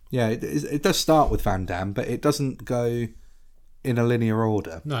yeah, it does start with Van Damme, but it doesn't go in a linear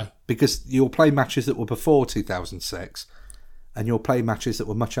order. No, because you'll play matches that were before 2006. And you'll play matches that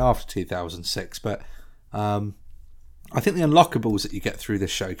were much after 2006. But I think the unlockables that you get through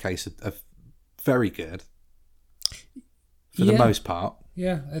this showcase are very good. For the most part.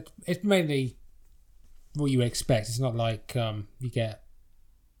 Yeah, it's mainly what you expect. It's not like you get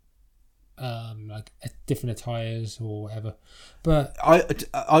like different attires or whatever. But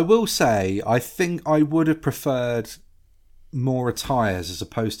I will say, I think I would have preferred more attires as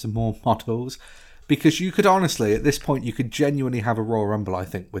opposed to more models. Because you could honestly, at this point, you could genuinely have a Royal Rumble, I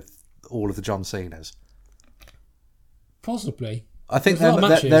think, with all of the John Cenas. Possibly. I think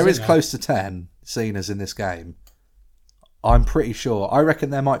there is close to 10 Cenas in this game. I'm pretty sure. I reckon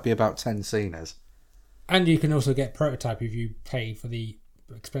there might be about 10 Cenas. And you can also get prototype if you pay for the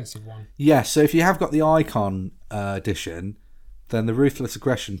expensive one. Yeah, so if you have got the Icon edition, then the Ruthless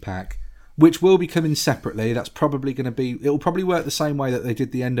Aggression pack, which will be coming separately, that's probably going to be... It'll probably work the same way that they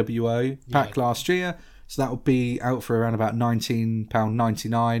did the NWO pack last year. So that will be out for around about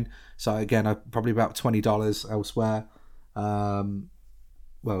 £19.99. So again, probably about $20 elsewhere.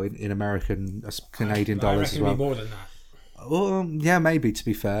 Well, in American, Canadian dollars as well. I reckon it'll be more than that. Well, yeah, maybe, to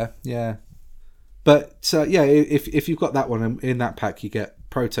be fair. Yeah. But, yeah, if you've got that one in that pack, you get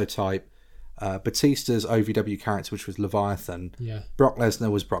Prototype, Batista's OVW character, which was Leviathan. Yeah. Brock Lesnar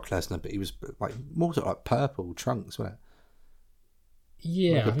was Brock Lesnar, but he was like more sort of like purple trunks, wasn't it?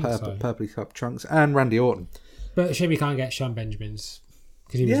 Yeah, like I think so. Purpley cup trunks, and Randy Orton. But shame you can't get Sean Benjamin's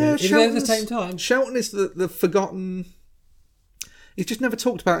because he was there at the same time. Shelton is the forgotten. He's just never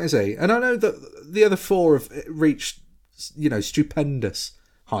talked about, is he? And I know that the other four have reached, stupendous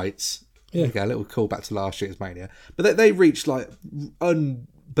heights. Yeah. Okay, a little callback to last year's Mania, but they reached like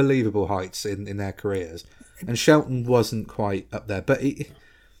unbelievable heights in their careers, and Shelton wasn't quite up there. But he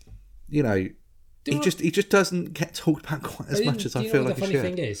just doesn't get talked about quite as much as I feel like he should. The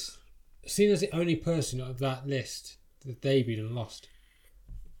funny thing is, Cena's the only person of that list that debuted and lost.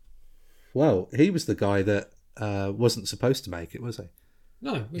 Well, he was the guy that wasn't supposed to make it, was he?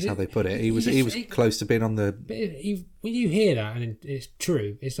 No, that's how they put it. He was close to being on the. But when you hear that and it's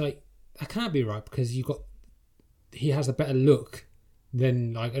true, it's like that can't be right because he has a better look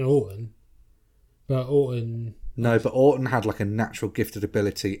than like an Orton, but Orton. No, but Orton had like a natural gifted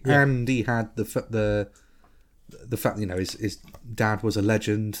ability, and he had the fact his dad was a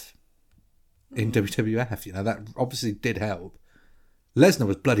legend in WWF. That obviously did help. Lesnar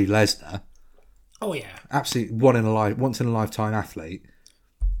was bloody Lesnar. Oh yeah, absolutely once in a lifetime athlete.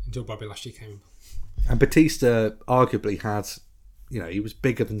 until Bobby Lashley came. And Batista arguably had, he was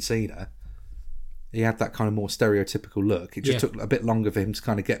bigger than Cena. He had that kind of more stereotypical look. It just took a bit longer for him to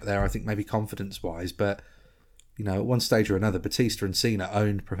kind of get there, I think, maybe confidence-wise. But, at one stage or another, Batista and Cena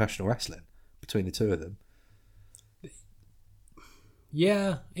owned professional wrestling between the two of them.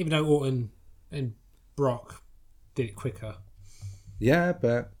 Yeah, even though Orton and Brock did it quicker. Yeah,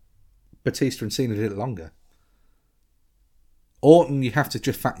 but Batista and Cena did it longer. Orton, you have to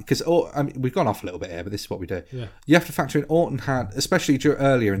just factor... Because we've gone off a little bit here, but this is what we do. Yeah. You have to factor in Orton had, especially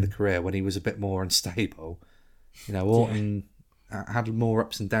earlier in the career when he was a bit more unstable, Orton had more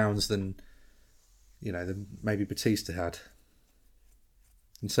ups and downs than maybe Batista had.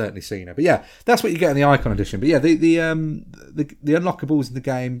 And certainly Cena. But yeah, that's what you get in the Icon Edition. But yeah, the unlockables in the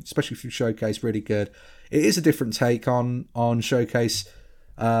game, especially through Showcase, really good. It is a different take on Showcase.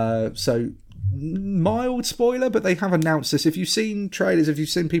 So mild spoiler, but they have announced this. If you've seen trailers, if you've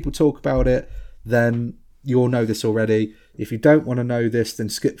seen people talk about it, then you'll know this already. If you don't want to know this, then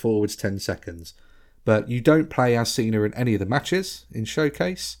skip forwards 10 seconds. But you don't play as Cena in any of the matches in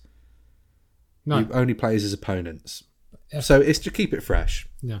Showcase. No. You only play as his opponents. Yeah. So it's to keep it fresh.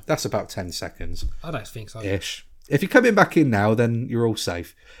 Yeah. That's about 10 seconds. I don't think so. Ish. If you're coming back in now, then you're all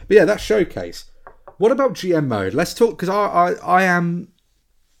safe. But yeah, that's Showcase. What about GM mode? Let's talk, because I am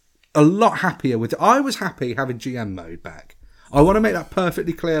a lot happier with it. I was happy having GM mode back. I want to make that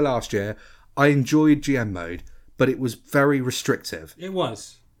perfectly clear. Last year, I enjoyed GM mode, but it was very restrictive. It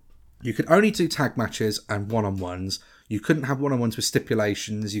was. You could only do tag matches and one-on-ones. You couldn't have one-on-ones with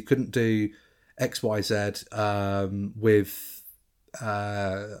stipulations. You couldn't do XYZ with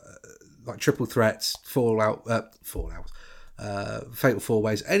like triple threats, fatal four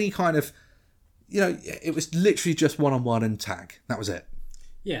ways, any kind of, it was literally just one-on-one and tag. That was it.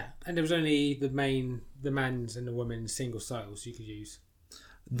 Yeah, and there was only the men's and the women's single titles you could use.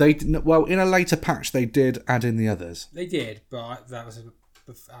 They well, in a later patch, they did add in the others. They did, but that was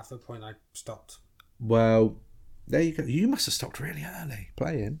after the point I stopped. Well, there you go. You must have stopped really early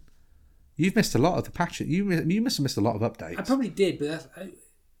playing. You've missed a lot of the patches. You must have missed a lot of updates. I probably did, but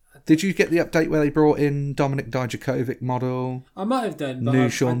did you get the update where they brought in Dominik Dijakovic model? I might have done, but New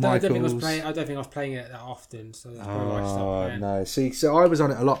Shawn Michaels. I don't think I was playing it that often, so that's probably why I stopped playing. No. See, so I was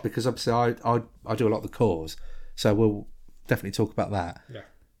on it a lot because obviously I do a lot of the cores, so we'll definitely talk about that. Yeah.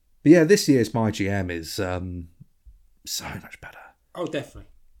 But yeah, this year's My GM is so much better. Oh, definitely.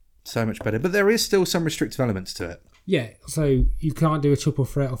 So much better, but there is still some restrictive elements to it. Yeah, so you can't do a triple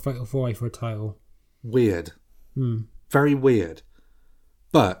threat or fatal four-way for a title. Weird. Very weird.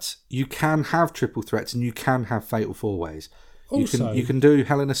 But you can have triple threats and you can have fatal four-ways. Also, you can do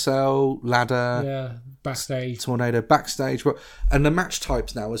Hell in a Cell, ladder, backstage, tornado, backstage, and the match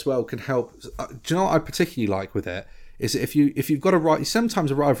types now as well can help. Do you know what I particularly like with it? Is that if you've got a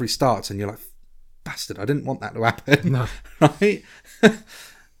sometimes a rivalry starts and you're like, bastard, I didn't want that to happen. No. Right?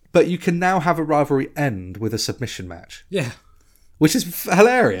 But you can now have a rivalry end with a submission match. Yeah. Which is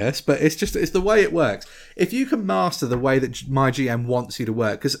hilarious, but it's the way it works. If you can master the way that My GM wants you to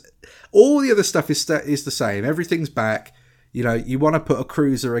work, because all the other stuff is the same. Everything's back. You want to put a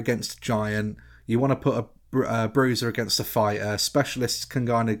cruiser against a giant. You want to put a bruiser against a fighter. Specialists can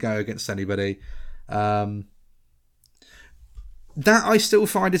kind of go against anybody. That I still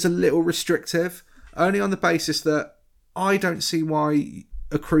find is a little restrictive, only on the basis that I don't see why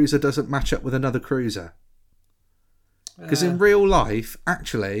a cruiser doesn't match up with another cruiser. Because in real life,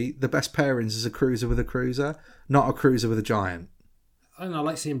 actually, the best pairings is a cruiser with a cruiser, not a cruiser with a giant. I don't know, I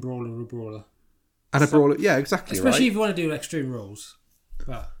like seeing brawler with a brawler. And a brawler, yeah, exactly. Especially if you want to do extreme rules.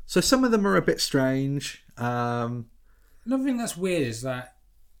 But so some of them are a bit strange. Another thing that's weird is that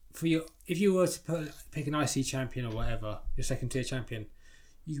if you were to pick an IC champion or whatever, your second tier champion,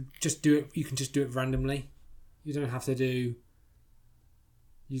 you just do it. You can just do it randomly. You don't have to do.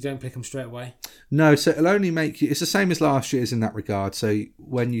 You don't pick them straight away. No, so it'll only make you. It's the same as last year's in that regard. So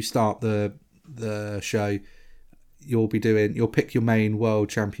when you start the show, you'll pick your main world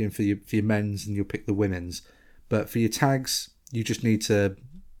champion for your men's, and you'll pick the women's. But for your tags, you just need to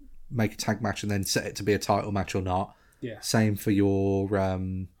make a tag match and then set it to be a title match or not. Yeah. Same for your IC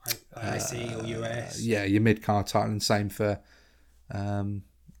or US. Yeah, your mid card title, and same for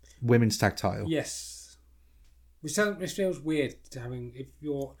women's tag title. Yes. Which feels weird to having, if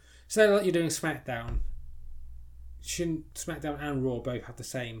you're, say like you're doing SmackDown, shouldn't SmackDown and Raw both have the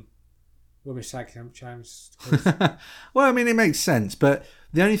same women's tag champs? Well, I mean, it makes sense, but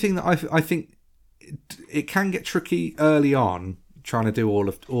the only thing that I think it can get tricky early on trying to do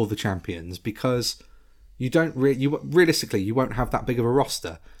all the champions, because realistically you won't have that big of a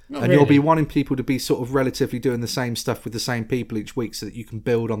roster. Not and really. You'll be wanting people to be sort of relatively doing the same stuff with the same people each week so that you can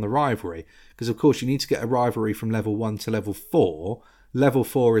build on the rivalry. Because, of course, you need to get a rivalry from level 1 to level 4. Level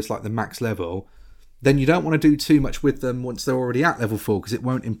 4 is like the max level. Then you don't want to do too much with them once they're already at level 4 because it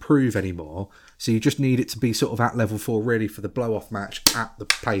won't improve anymore. So you just need it to be sort of at level 4 really for the blow-off match at the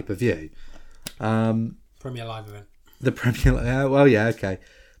pay-per-view. Premier Live event. The Premier... well, yeah, okay.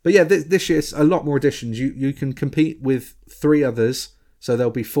 But yeah, this year's a lot more additions. You can compete with 3 others. So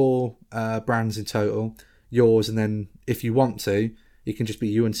there'll be 4 brands in total, yours, and then if you want to, it can just be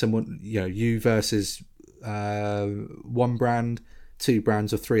you and someone, you versus 1 brand, 2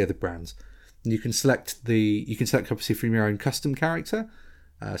 brands, or 3 other brands. And you can select obviously from your own custom character,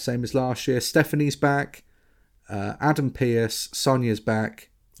 same as last year. Stephanie's back, Adam Pearce, Sonia's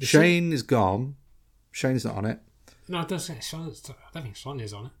back, Shane is gone. Shane's not on it. No, I don't think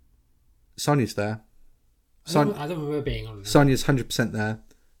Sonia's on it. Sonia's there. I don't remember her being on it. Sonia's 100% there.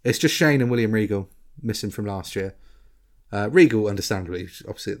 It's just Shane and William Regal missing from last year. Regal, understandably,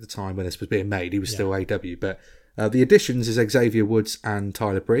 obviously at the time when this was being made, he was still AW. But the additions is Xavier Woods and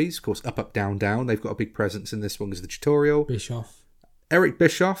Tyler Breeze. Of course, up, down, down. They've got a big presence in this one as the tutorial. Bischoff. Eric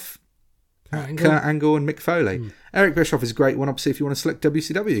Bischoff, Kurt Angle and Mick Foley. Eric Bischoff is a great one, obviously, if you want to select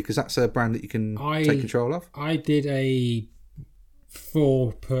WCW, because that's a brand that you can take control of. I did a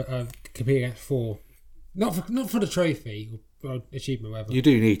 4 compete against 4. Not for the trophy or achievement, whatever. You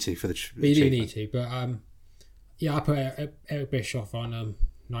do need to for the achievement. You do need to, but I put Eric Bischoff on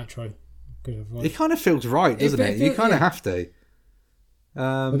Nitro. It kind of feels right, doesn't it? You kind of have to.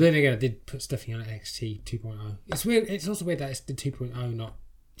 But then again, I did put Stephanie on NXT 2.0. It's weird. It's also weird that it's the 2.0, not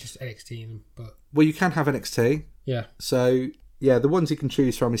just NXT. But well, you can have NXT. Yeah. So yeah, the ones you can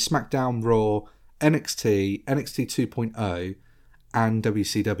choose from is SmackDown, Raw, NXT, NXT 2.0, and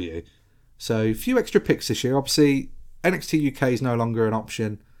WCW. So a few extra picks this year. Obviously, NXT UK is no longer an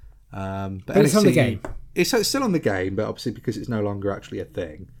option. But NXT, it's on the game. It's still on the game, but obviously because it's no longer actually a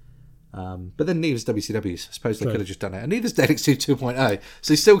thing. But then neither's WCW. I suppose they could have just done it. And neither's NXT 2.0.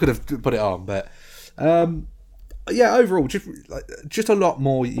 So you still could have put it on. But yeah, overall, just a lot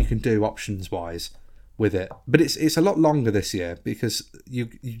more you can do options-wise with it. But it's a lot longer this year because you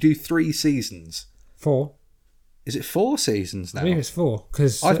do 3 seasons. 4. Is it 4 seasons now? I think it's 4.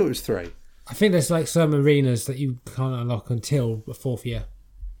 Cause, I thought it was 3. I think there's like some arenas that you can't unlock until the 4th year.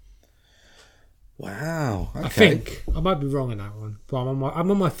 Wow. Okay. I think. I might be wrong on that one. But I'm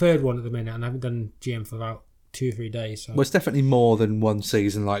on my 3rd one at the minute and I haven't done GM for about 2 or 3 days. So. Well, it's definitely more than 1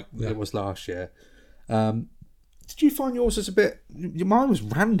 season like it was last year. Did you find yours was a bit... Mine was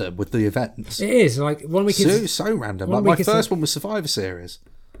random with the events. It is. Like 1 week is... So random. Like my first one was Survivor Series.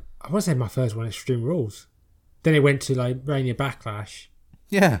 I want to say my first one, Extreme Rules. Then it went to like Mania Backlash.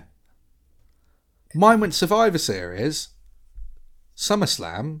 Yeah. Mine went Survivor Series,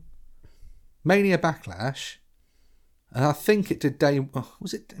 SummerSlam, Mania Backlash, and I think it did day... Oh,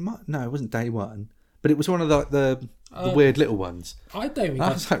 was it... No, it wasn't day 1. But it was one of the weird little ones. I don't think... I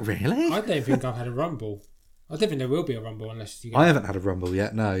was like, really? I don't think I've had a Rumble. I don't think there will be a Rumble unless you... I haven't had a Rumble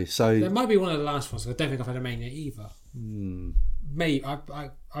yet, no. So there might be one of the last ones. I don't think I've had a Mania either. Maybe. I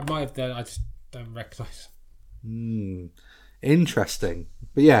might have done... I just don't recognise. Interesting.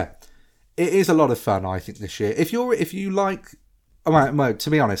 But yeah, it is a lot of fun, I think, this year. If you like... Well, to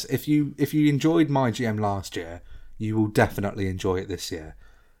be honest, if you enjoyed my GM last year, you will definitely enjoy it this year.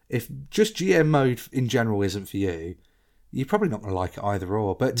 If just GM mode in general isn't for you, you're probably not going to like it either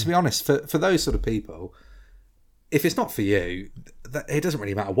or. But to be honest, for those sort of people, if it's not for you, it doesn't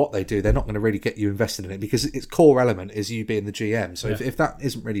really matter what they do. They're not going to really get you invested in it because its core element is you being the GM. So if that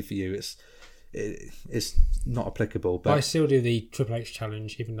isn't really for you, it's not applicable. But I still do the Triple H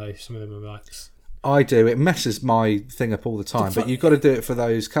challenge, even though some of them are like... I do. It messes my thing up all the time, but you've got to do it for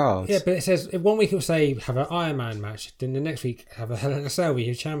those cards. Yeah, but it says if 1 week it'll say have an Iron Man match, then the next week have a Hell in a Cell with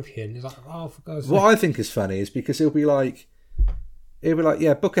your champion. It's like, oh, for God's sake. What I think is funny is because it'll be like,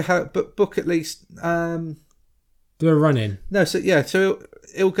 yeah, book at least. Do a run in. No, so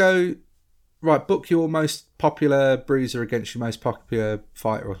it'll go right. Book your most popular bruiser against your most popular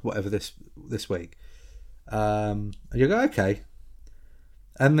fighter or whatever this week. And you go okay.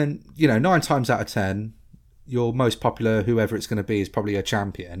 And then, 9 times out of 10, your most popular, whoever it's going to be, is probably a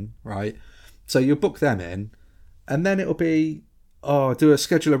champion, right? So you'll book them in, and then it'll be,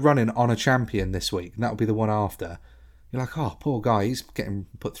 schedule a run-in on a champion this week, and that'll be the one after. You're like, oh, poor guy, he's getting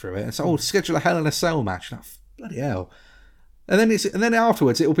put through it. And so, schedule a Hell in a Cell match. Like, bloody hell. And then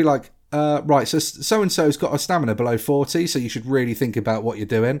afterwards, it'll be like, right, so and so's got a stamina below 40, so you should really think about what you're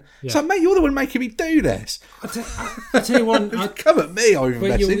doing. Yeah. So, mate, you're the one making me do this. I tell you one. Come at me over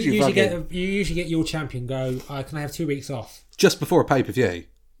But message. you usually get your champion go. Can I have 2 weeks off? Just before a pay-per-view.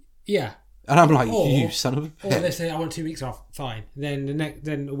 Yeah. And I'm like, you son of a bitch. Or they say I want 2 weeks off. Fine.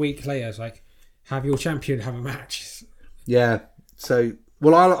 Then a week later, it's like, have your champion have a match. Yeah. So,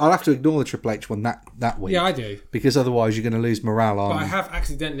 well, I'll have to ignore the Triple H one that week. Yeah, I do. Because otherwise you're going to lose morale on... But I have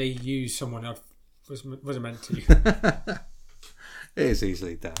accidentally used someone I wasn't meant to. It is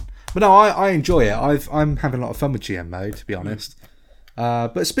easily done. But no, I enjoy it. I'm having a lot of fun with GM mode, to be honest.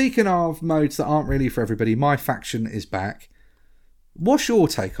 But speaking of modes that aren't really for everybody, My Faction is back. What's your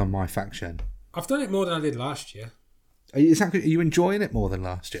take on My Faction? I've done it more than I did last year. Are you enjoying it more than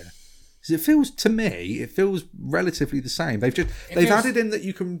last year? Because it feels relatively the same. They've added in that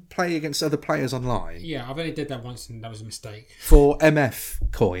you can play against other players online. Yeah, I've only did that once and that was a mistake. For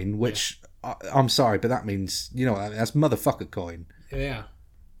MF coin, which I'm sorry, but that means, you know, that's motherfucker coin. Yeah.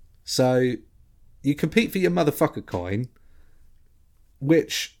 So you compete for your motherfucker coin,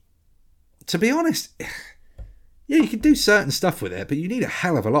 which, to be honest, yeah, you can do certain stuff with it, but you need a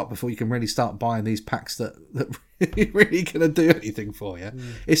hell of a lot before you can really start buying these packs that really going to do anything for you.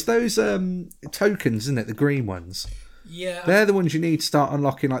 It's those tokens, isn't it? The green ones. Yeah. They're the ones you need to start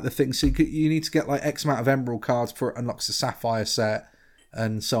unlocking, like the things. So you need to get like X amount of emerald cards before it unlocks the sapphire set,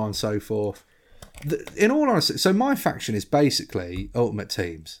 and so on and so forth. In all honesty, so My Faction is basically Ultimate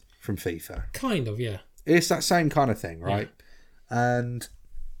Teams from FIFA. Kind of, yeah. It's that same kind of thing, right? Yeah. And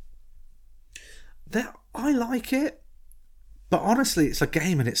I like it, but honestly, it's a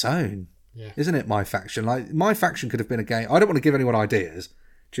game in its own, isn't it? My Faction, like My Faction could have been a game. I don't want to give anyone ideas.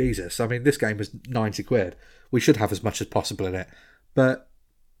 Jesus, I mean, this game was £90. We should have as much as possible in it, but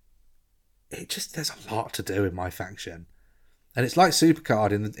there's a lot to do in My Faction, and it's like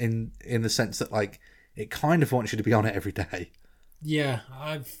Supercard in the sense that like it kind of wants you to be on it every day. Yeah,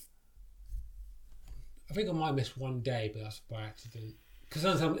 I think I might miss one day, but that's by accident.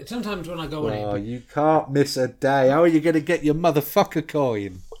 Because sometimes when I go on it... Oh, you can't miss a day. How are you going to get your motherfucker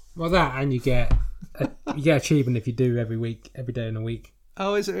coin? Well, that, and you get achievement if you do every day in a week.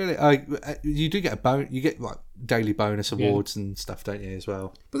 Oh, is it really? You do get a bonus. You get like daily bonus awards and stuff, don't you, as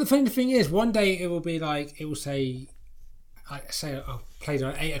well? But the funny thing is, one day it will be like, it will say I played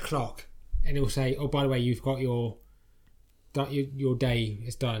at 8 o'clock, and it will say, oh, by the way, you've got your day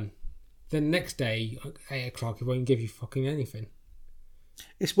is done. Then the next day, 8 o'clock, it won't give you fucking anything.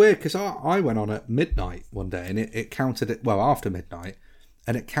 It's weird because I went on at midnight one day, and it counted it, well, after midnight,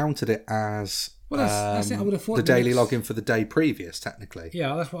 and it counted it as that's it. I would have thought the daily login for the day previous, technically.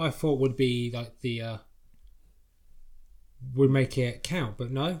 Yeah, that's what I thought would be like the would make it count,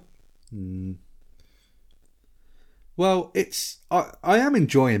 but no. Well, I am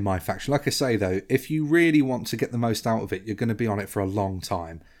enjoying My Faction. Like I say, though, if you really want to get the most out of it, you're going to be on it for a long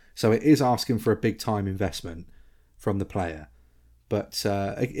time. So it is asking for a big time investment from the player. But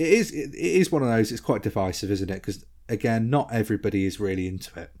it is one of those, it's quite divisive, isn't it? Because, again, not everybody is really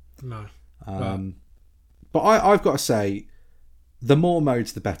into it. No. But I've got to say, the more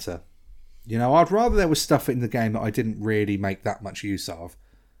modes, the better. You know, I'd rather there was stuff in the game that I didn't really make that much use of,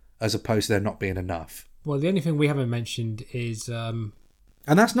 as opposed to there not being enough. Well, the only thing we haven't mentioned is... And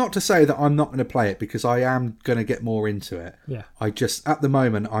that's not to say that I'm not going to play it, because I am going to get more into it. Yeah. At the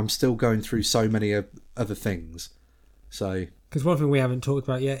moment, I'm still going through so many other things. So... Because one thing we haven't talked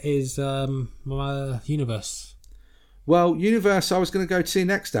about yet is my Universe. Well, Universe, I was going to go to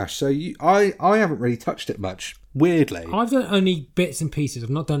next, Ash. So I haven't really touched it much, weirdly. I've done only bits and pieces. I've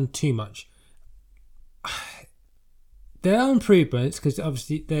not done too much. There are improvements, because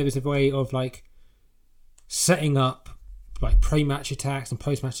obviously there is a way of like setting up like pre-match attacks and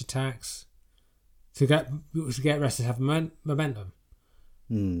post-match attacks to get wrestlers to have momentum.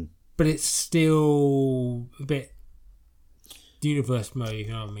 But it's still a bit Universe mode, you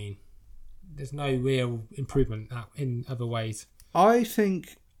know what I mean? There's no real improvement in other ways. I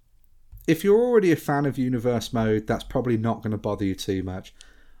think if you're already a fan of Universe mode, that's probably not going to bother you too much.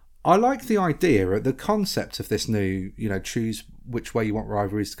 I like the idea, the concept of this new, choose which way you want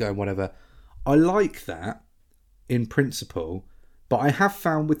rivalries to go and whatever. I like that in principle, but I have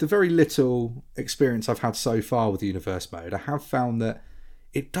found with the very little experience I've had so far with Universe mode, I have found that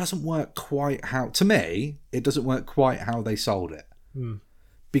it doesn't work quite how they sold it.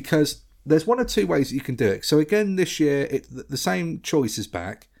 Because there's one or two ways that you can do it. So again, this year, the same choice is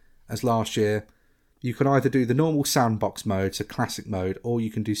back as last year. You can either do the normal sandbox mode, so classic mode, or you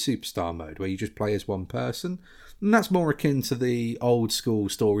can do superstar mode, where you just play as one person. And that's more akin to the old school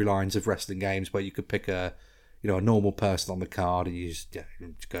storylines of wrestling games, where you could pick a a normal person on the card, and you just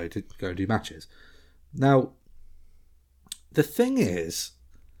go and do matches. Now, the thing is,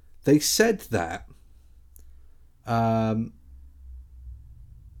 they said that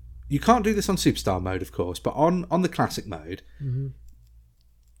you can't do this on Superstar mode, of course, but on the Classic mode,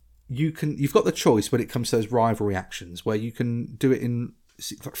 you've got the choice when it comes to those rivalry actions where you can do it in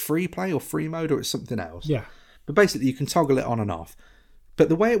like free play or free mode, or it's something else. Yeah. But basically, you can toggle it on and off. But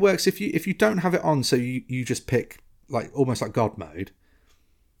the way it works, if you don't have it on, so you just pick like almost like God mode.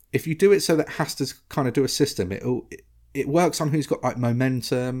 If you do it so that it has to kind of do a system, it works on who's got like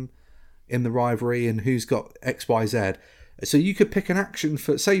momentum in the rivalry and who's got X, Y, Z. So you could pick an action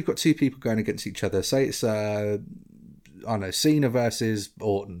for, say you've got two people going against each other. Say it's I don't know, Cena versus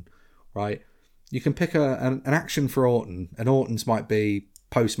Orton, right? You can pick an action for Orton, and Orton's might be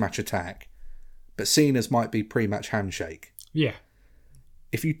post-match attack, but Cena's might be pre-match handshake. Yeah.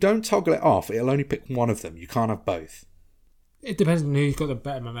 If you don't toggle it off, it'll only pick one of them. You can't have both. It depends on who's got the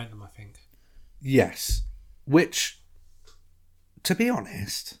better momentum, I think. Yes. Which, to be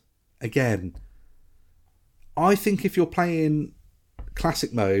honest, again, I think if you're playing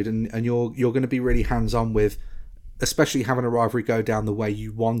Classic mode and you're going to be really hands-on with, especially having a rivalry go down the way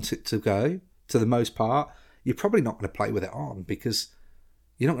you want it to go, to the most part, you're probably not going to play with it on because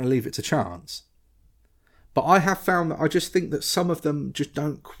you're not going to leave it to chance. But I have found that I just think that some of them just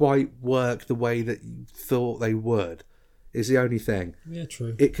don't quite work the way that you thought they would, is the only thing. Yeah,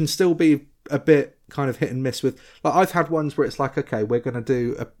 true. It can still be a bit kind of hit and miss with, like, I've had ones where it's like, okay, we're going to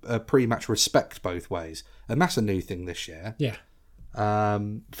do a pre-match respect both ways. And that's a new thing this year. Yeah.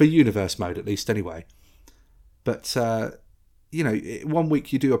 For Universe mode, at least, anyway. But, 1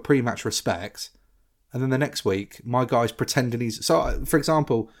 week you do a pre-match respect, and then the next week, my guy's pretending he's... So, for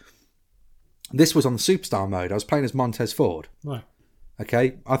example, this was on the Superstar mode. I was playing as Montez Ford. Right.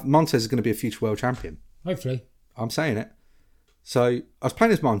 Okay? Montez is going to be a future world champion. Hopefully. I'm saying it. So, I was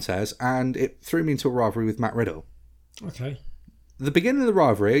playing as Montez, and it threw me into a rivalry with Matt Riddle. Okay. The beginning of the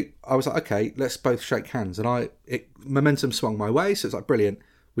rivalry, I was like, okay, let's both shake hands. And momentum swung my way, so it's like, brilliant,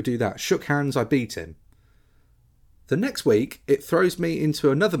 we do that. Shook hands, I beat him. The next week, it throws me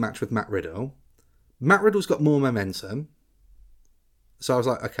into another match with Matt Riddle. Matt Riddle's got more momentum. So I was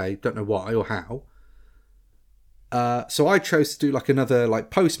like, okay, don't know why or how. So I chose to do like another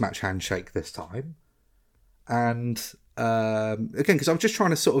like post-match handshake this time. And again, because I'm just trying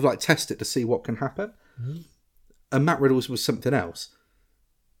to sort of like test it to see what can happen. Mm-hmm. And Matt Riddle's was something else.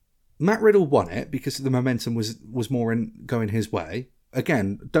 Matt Riddle won it because the momentum was more in going his way.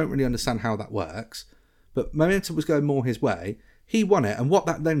 Again, don't really understand how that works. But momentum was going more his way. He won it. And what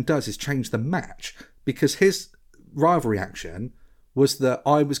that then does is change the match. Because his rivalry action was that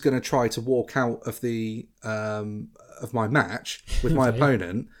I was going to try to walk out of the of my match with my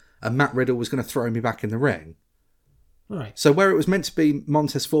opponent. And Matt Riddle was going to throw me back in the ring. Right. So where it was meant to be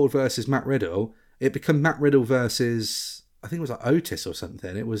Montez Ford versus Matt Riddle, it became Matt Riddle versus, I think it was like Otis or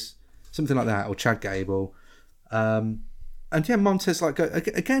something. It was something like that, or Chad Gable. And yeah, Montez, like,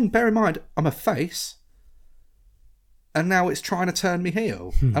 again, bear in mind, I'm a face. And now it's trying to turn me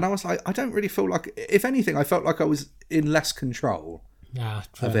heel. And I was like, I don't really feel like, if anything, I felt like I was in less control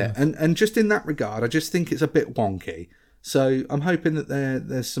of it. And just in that regard, I just think it's a bit wonky. So I'm hoping that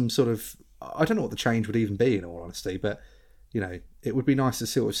there's some sort of, I don't know what the change would even be, in all honesty, but, it would be nice to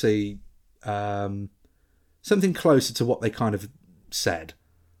sort of see something closer to what they kind of said,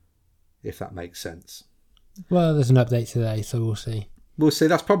 if that makes sense. Well, there's an update today, so we'll see. We'll see.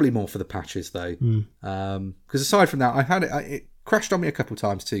 That's probably more for the patches, though. Because aside from that, it crashed on me a couple of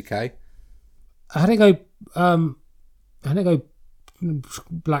times. 2K. I had it go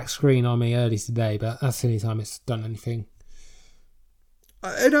black screen on me early today, but that's the only time it's done anything.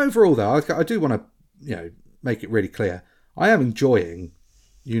 And overall, though, I do want to, make it really clear. I am enjoying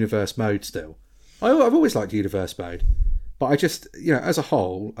Universe mode still. I've always liked Universe mode, but I just, as a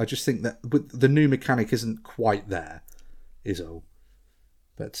whole, I just think that with the new mechanic isn't quite there, is all.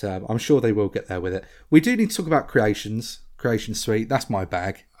 But I'm sure they will get there with it. We do need to talk about Creation Suite. That's my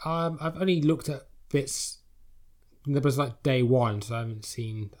bag. I've only looked at bits. There was like day one, so I haven't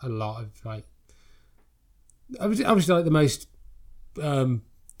seen a lot of like. Obviously, like the most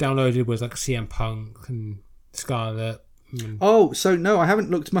downloaded was like CM Punk and Scarlett. Oh, so no, I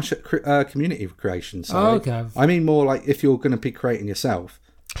haven't looked much at community creation. So okay. I mean more like if you're going to be creating yourself.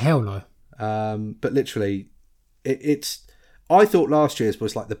 Hell no. But literally, it's. I thought last year's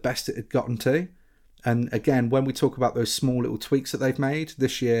was like the best it had gotten to. And again, when we talk about those small little tweaks that they've made,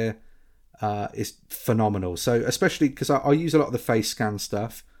 this year is phenomenal. So especially because I use a lot of the face scan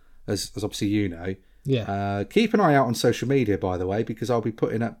stuff, as obviously you know. Yeah. Keep an eye out on social media, by the way, because I'll be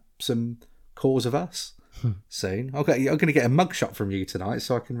putting up some calls of us soon. I'm going to get a mugshot from you tonight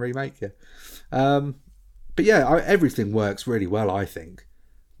so I can remake you. But yeah, everything works really well, I think,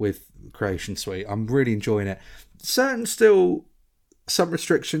 with Creation Suite. I'm really enjoying it. Still some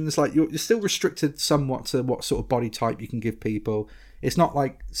restrictions, like you're still restricted somewhat to what sort of body type you can give people. It's not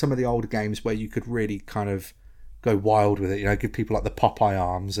like some of the older games where you could really kind of go wild with it, give people like the Popeye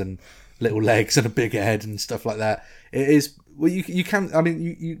arms and little legs and a big head and stuff like that. It is, well, you can, I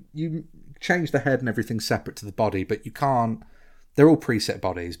mean, you change the head and everything separate to the body, but you can't, they're all preset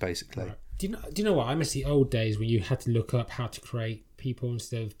bodies, basically. Right. Do you know what? I miss the old days when you had to look up how to create people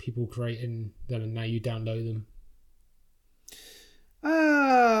instead of people creating them, and now you download them.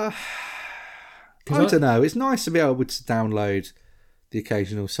 I don't know. It's nice to be able to download the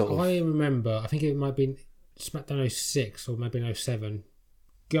occasional sort of... I remember, I think it might have been SmackDown 06 or maybe 07,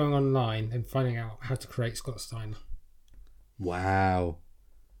 going online and finding out how to create Scott Steiner. Wow.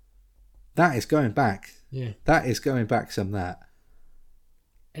 That is going back. Yeah. That is going back some that.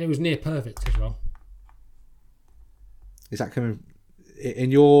 And it was near perfect as well. Is that coming...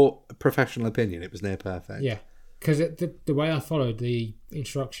 In your professional opinion, it was near perfect? Yeah. Because the way I followed the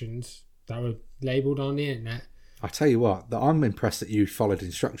instructions that were labelled on the internet... I tell you what, that I'm impressed that you followed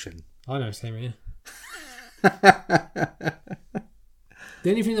instruction. I know, same here. The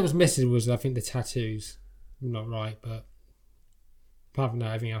only thing that was missing was, I think, the tattoos. Not right, but apart from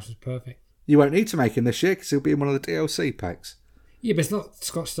that, everything else was perfect. You won't need to make him this year because he'll be in one of the DLC packs. Yeah, but it's not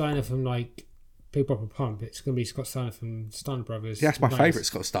Scott Steiner from, like, Big Papa Pump. It's going to be Scott Steiner from Steiner Brothers. Yeah, that's my favourite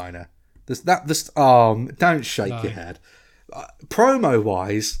Scott Steiner. Don't shake your head.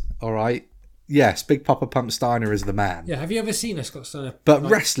 Promo-wise, all right, yes, Big Papa Pump Steiner is the man. Yeah, have you ever seen a Scott Steiner? But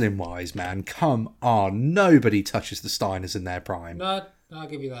wrestling-wise, man, come on. Nobody touches the Steiners in their prime. No, I'll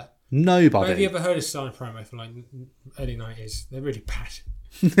give you that. Nobody. But have you ever heard a Steiner promo from, like, early 90s? They're really bad.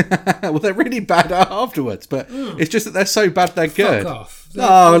 Well, they're really bad afterwards, but it's just that they're so bad they're good. Fuck off.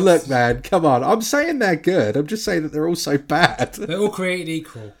 Look, man, come on. I'm saying they're good. I'm just saying that they're all so bad. They're all created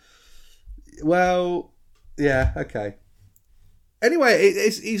equal. Well, yeah, okay. Anyway,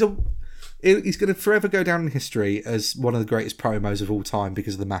 he's going to forever go down in history as one of the greatest promos of all time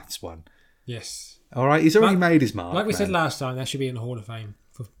because of the maths one. Yes. All right, he's already made his mark. Like we said last time, that should be in the Hall of Fame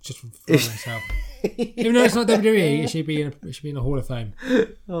for throwing himself. Even though it's not WWE, it should be in the Hall of Fame.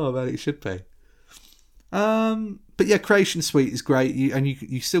 Oh man, it should be. But yeah, Creation Suite is great.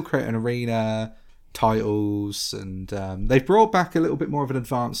 You still create an arena, titles, and they've brought back a little bit more of an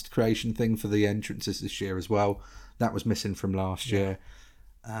advanced creation thing for the entrances this year as well. That was missing from last year.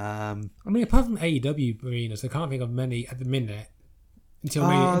 I mean, apart from AEW arenas, I can't think of many at the minute. Until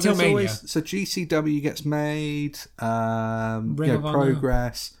Mania. So GCW gets made,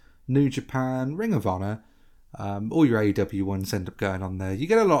 Progress, New Japan, Ring of Honor. All your AEW ones end up going on there. You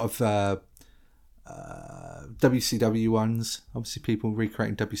get a lot of WCW ones. Obviously, people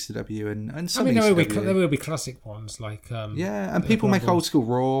recreating WCW and some. I mean, there will be classic ones like and people make old school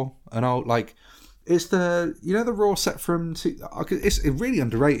Raw and old like. It's the Raw set from it's really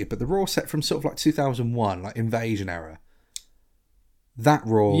underrated, but the Raw set from sort of like 2001, like Invasion era. That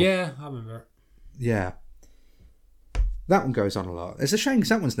Raw, yeah, I remember it. Yeah, that one goes on a lot. It's a shame because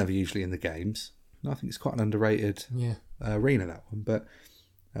that one's never usually in the games. I think it's quite an underrated arena, that one. But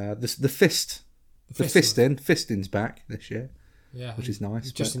Fisting's back this year, which is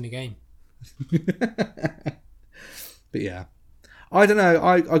nice. Just in the game. But yeah. I don't know.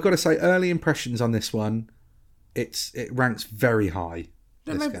 I got to say, early impressions on this one, it ranks very high.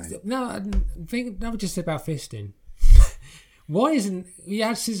 No, I think that was just about fisting. Why isn't you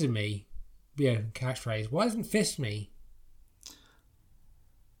had scissor me? Yeah, catchphrase. Why isn't fist me?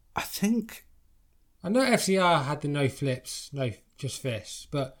 I think I know FCR had the no flips, no just fists,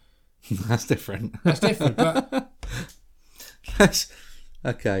 but that's different. But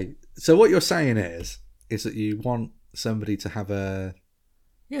okay. So what you're saying is that you want somebody to have a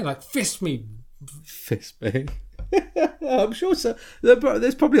like fist me. I'm sure so.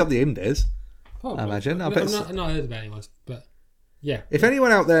 There's probably on the indies. Probably. I imagine. I've not heard of anyone, but yeah. If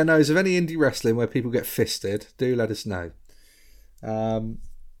anyone out there knows of any indie wrestling where people get fisted, do let us know.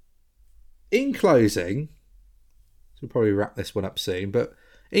 In closing, we'll probably wrap this one up soon, but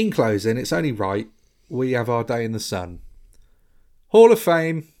in closing, it's only right we have our day in the sun. Hall of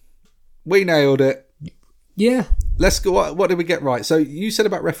Fame, we nailed it. Yeah. Let's go. What did we get right? So you said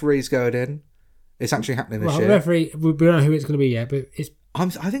about referees going in. It's actually happening this year. Referee, we don't know who it's going to be yet, but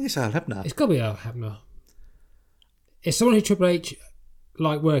I think it's Earl Hebner. It's got to be Earl Hebner. It's someone who Triple H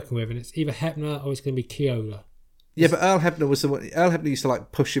like working with, and it's either Hebner or it's going to be Keola. Yeah, but Earl Hebner was the one. Earl Hebner used to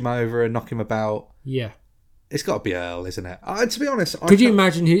like push him over and knock him about. Yeah. It's got to be Earl, isn't it? To be honest, could you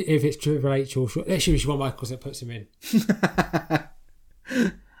imagine if it's Triple H or it should be Shawn Michaels that puts him in?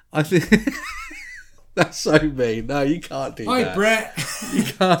 I think that's so mean. No, you can't do that. Hi, Brett. You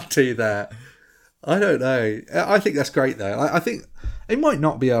can't do that. I don't know. I think that's great though. I think it might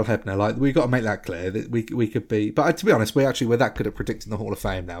not be Earl Hebner. Like, we've got to make that clear that we could be. But to be honest, we're that good at predicting the Hall of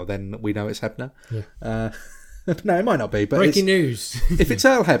Fame now. Then we know it's Hebner. Yeah. No, it might not be. But breaking news. If it's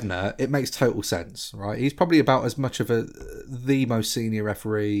Earl Hebner, it makes total sense, right? He's probably about as much of the most senior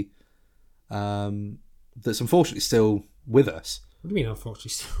referee that's unfortunately still with us. What do you mean,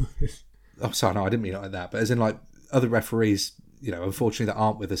 unfortunately, still with us? Oh, sorry, no, I didn't mean it like that. But as in, like, other referees, unfortunately, that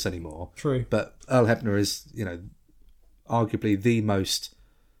aren't with us anymore. True. But Earl Hebner is, arguably the most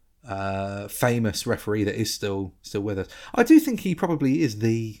famous referee that is still with us. I do think he probably is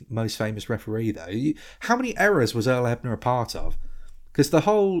the most famous referee, though. How many errors was Earl Hebner a part of? Because the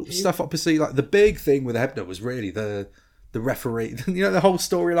whole stuff, obviously, like the big thing with Hebner was really the referee. The whole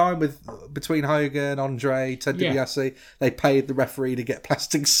storyline between Hogan, Andre, Ted DiBiase. They paid the referee to get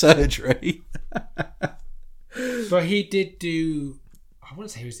plastic surgery. But he did do. I want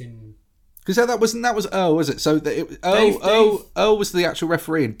to say he was in. Because that was Earl, was it? So Earl was the actual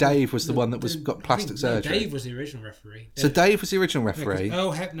referee, and Dave was the one that got plastic surgery. Dave was the original referee. So Dave was the original referee. Yeah,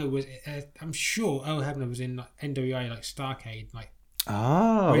 Earl Hebner was. I'm sure Earl Hebner was in NWA, like Starcade, like.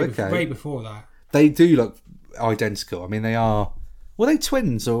 Oh, okay. Way before that. They do look identical. I mean, they are. Were they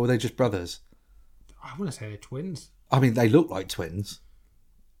twins or were they just brothers? I want to say they're twins. I mean, they look like twins.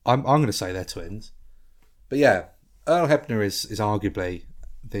 I'm going to say they're twins. But yeah, Earl Hebner is arguably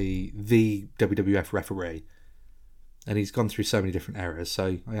the WWF referee, and he's gone through so many different eras.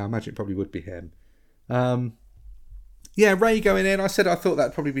 So I imagine it probably would be him. Yeah, Ray going in. I thought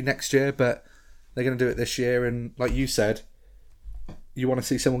that'd probably be next year, but they're going to do it this year. And like you said, you want to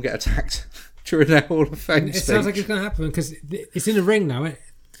see someone get attacked during their Hall of Fame speech. It sounds like it's going to happen because it's in the ring now, isn't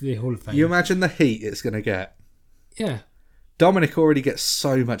it? The Hall of Fame. You imagine the heat it's going to get. Yeah. Dominic already gets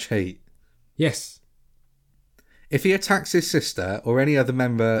so much heat. Yes. If he attacks his sister or any other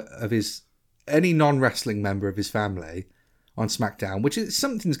member of any non-wrestling member of his family on SmackDown, which is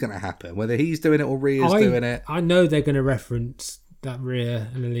something's going to happen, whether he's doing it or Rhea's doing it. I know they're going to reference that Rhea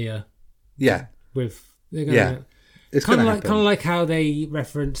and Aaliyah. Yeah. It's kind of like how they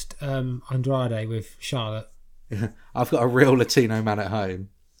referenced Andrade with Charlotte. Yeah. I've got a real Latino man at home.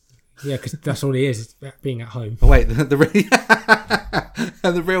 Yeah, because that's all he is being at home. Oh, wait, the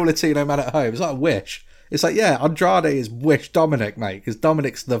real Latino man at home. It's like a Wish. It's like, yeah, Andrade is Wish Dominic, mate, because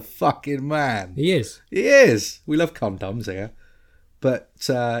Dominic's the fucking man. He is. He is. We love condoms here. But,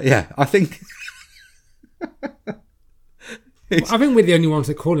 yeah, I think... I think we're the only ones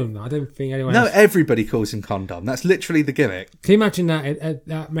that call him that. I don't think anyone else... No, everybody calls him condom. That's literally the gimmick. Can you imagine that at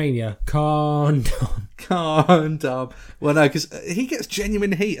that Mania? Condom. Condom. Well, no, because he gets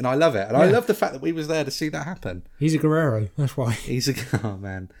genuine heat, and I love it. And I love the fact that we was there to see that happen. He's a Guerrero. That's why. Oh,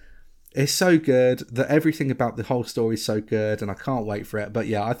 man. It's so good that everything about the whole story is so good, and I can't wait for it. But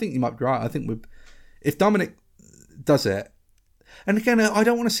yeah, I think you might be right. I think if Dominic does it, and again, I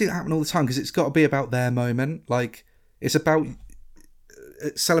don't want to see it happen all the time because it's got to be about their moment. Like, it's about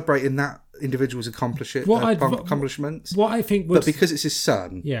celebrating that individual's accomplishments. What I think, but because it's his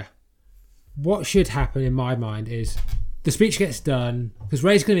son, yeah. What should happen in my mind is the speech gets done because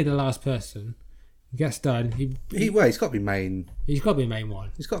Ray's going to be the last person. He gets done. He's got to be main. He's got to be main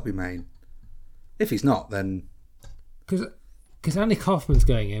one. He's got to be main. If he's not, then because Andy Kaufman's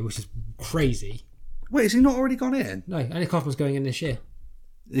going in, which is crazy. Wait, has he not already gone in? No, Andy Kaufman's going in this year.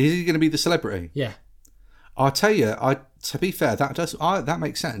 Is he going to be the celebrity? Yeah. I'll tell you. To be fair, that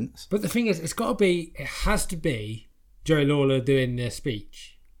makes sense. But the thing is, it has to be Joe Lawler doing the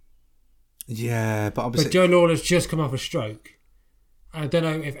speech. Yeah, but obviously, Joe Lawler's just come off a stroke. I don't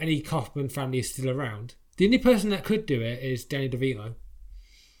know if any Kaufman family is still around. The only person that could do it is Danny DeVito.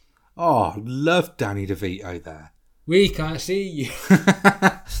 Oh, love Danny DeVito there. We can't see you.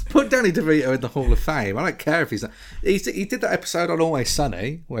 Put Danny DeVito in the Hall of Fame. I don't care if he's not. He did that episode on Always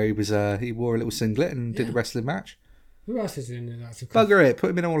Sunny where he wore a little singlet and did a wrestling match. Who else is in that? Bugger it. Put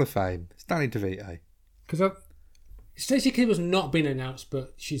him in Hall of Fame. It's Danny DeVito. Because Stacey Kidd was not being announced,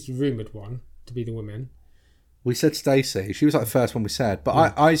 but she's the rumoured one to be the woman. We said Stacey. She was like the first one we said. But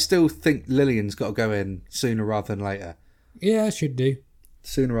yeah. I still think Lillian's got to go in sooner rather than later. Yeah, should do.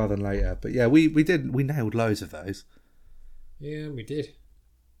 Sooner rather than later. But yeah, we nailed loads of those. Yeah, we did.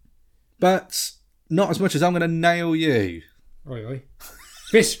 But not as much as I'm going to nail you. Oi, oi.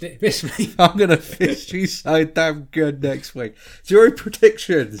 Fist me. I'm going to fist you so damn good next week. Zero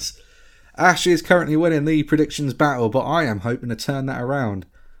predictions. Ash is currently winning the predictions battle, but I am hoping to turn that around.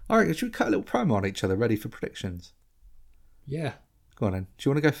 All right, should we cut a little promo on each other, ready for predictions? Yeah. Go on then. Do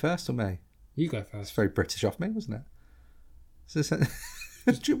you want to go first or me? You go It's first. very British of me, wasn't it?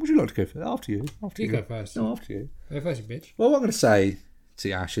 Would you like to go first? After you. After You you. go first. No, after you. Go first, you bitch. Well, what I'm going to say to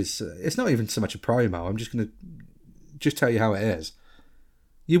you, Ash, is it's not even so much a promo. I'm just going to just tell you how it is.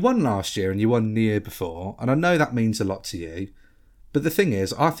 You won last year and you won the year before, and I know that means a lot to you. But the thing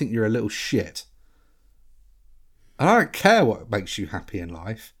is, I think you're a little shit. And I don't care what makes you happy in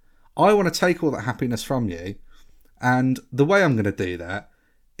life. I want to take all that happiness from you. And the way I'm going to do that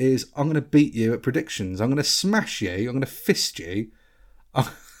is I'm going to beat you at predictions. I'm going to smash you. I'm going to fist you. I'm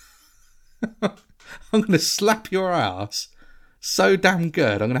going to slap your ass so damn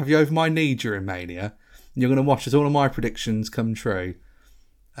good. I'm going to have you over my knee during Mania. You're going to watch as all of my predictions come true.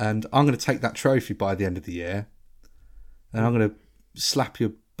 And I'm going to take that trophy by the end of the year. And I'm going to slap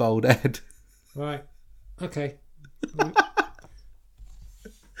your bald head. Right. Okay.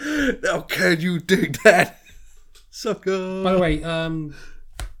 How can you do that? Sucker. By the way,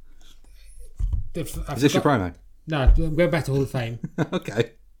 Is this your promo? No, I'm going back to Hall of Fame.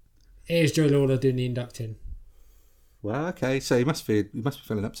 Okay. It is Joe Lawler doing the inducting. Well, okay. So you must be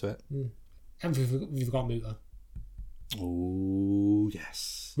feeling up to it. And we've got Muta. Oh,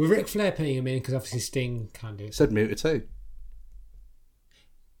 yes. With Ric Flair putting him in, because obviously Sting can't do it. Said Muta too.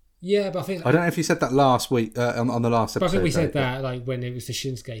 Yeah, but I think... I don't know if you said that last week, on the last episode. But I think we said that like when it was the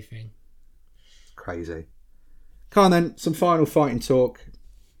Shinsuke thing. Crazy. Come on then, some final fighting talk.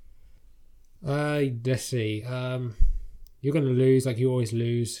 Let's see. You're going to lose like you always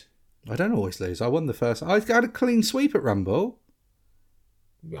lose. I don't always lose. I won the first. I had a clean sweep at Rumble.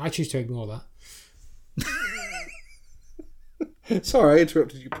 I choose to ignore that. Sorry, I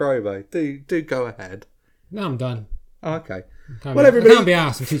interrupted your promo. Do go ahead. No, I'm done. Oh, okay. Everybody... I can't be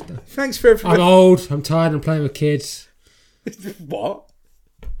asked. Thanks for everything. I'm old. I'm tired. I'm playing with kids. What?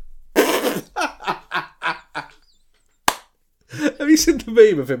 Have you seen the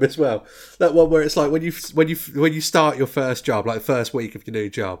meme of him as well? That one where it's like when you start your first job, like first week of your new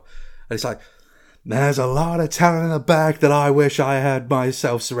job, and it's like, there's a lot of talent in the back that I wish I had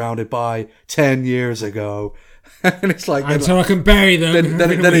myself surrounded by 10 years ago. And it's like, until I can bury them.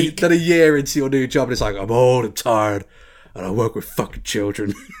 Then a year into your new job, and it's like, I'm old, I'm tired, and I work with fucking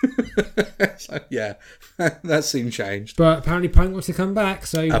children. It's like, yeah, that scene changed. But apparently Punk wants to come back,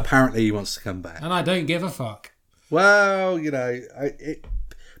 so apparently he wants to come back, and I don't give a fuck. Well, you know,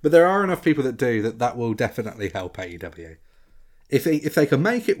 but there are enough people that do that will definitely help AEW. If they can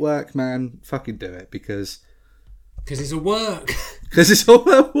make it work, man, fucking do it because it's a work. Because it's all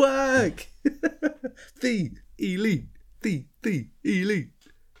a work. The elite, the elite,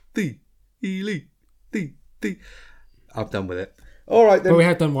 the elite, the. I'm done with it. All right then. But we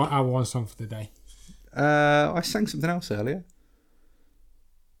had done our one song for the day. I sang something else earlier.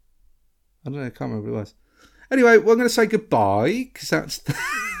 I don't know. I can't remember what it was. Anyway, we're going to say goodbye because that's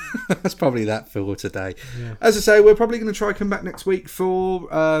probably that for today. Yeah. As I say, we're probably going to try come back next week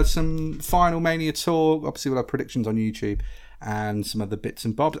for some final Mania talk. Obviously, we'll have predictions on YouTube and some other bits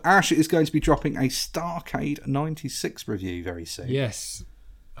and bobs. Ash is going to be dropping a Starrcade 96 review very soon. Yes.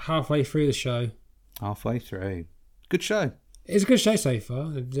 Halfway through the show. Halfway through. Good show. It's a good show so far.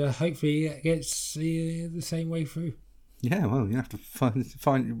 And hopefully it gets the same way through. Yeah, well, you have to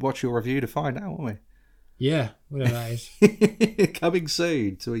watch your review to find out, won't we? Yeah, whatever that is. Coming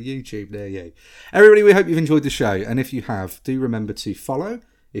soon to a YouTube near you. Everybody, we hope you've enjoyed the show. And if you have, do remember to follow,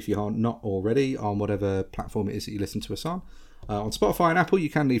 if you are not already, on whatever platform it is that you listen to us on. On Spotify and Apple,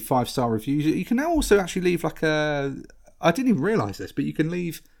 you can leave 5-star reviews. You can now also actually leave like a... I didn't even realise this, but you can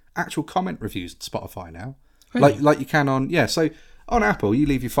leave actual comment reviews on Spotify now. Hey. Like you can on... Yeah, so on Apple, you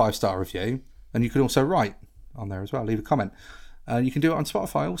leave your 5-star review. And you can also write on there as well, leave a comment. And you can do it on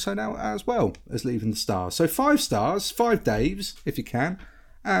Spotify also now as well as leaving the stars. So 5 stars, 5 Daves, if you can.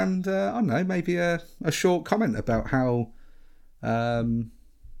 And, I don't know, maybe a short comment about how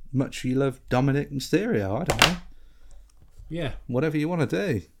much you love Dominic Mysterio. I don't know. Yeah. Whatever you want to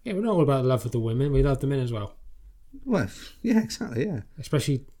do. Yeah, we're not all about love for the women. We love the men as well. Well, yeah, exactly, yeah.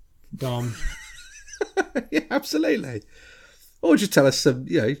 Especially Dom. Yeah, absolutely. Or just tell us some,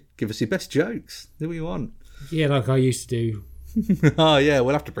 give us your best jokes. Do what you want. Yeah, like I used to do. Oh, yeah,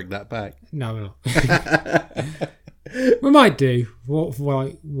 we'll have to bring that back. No, we're not. We might do for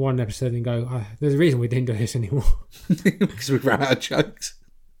like one episode and go, there's a reason we didn't do this anymore. Because we ran out of jokes.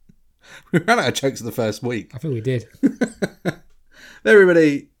 We ran out of jokes in the first week. I think we did.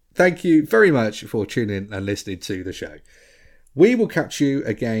 Everybody, thank you very much for tuning in and listening to the show. We will catch you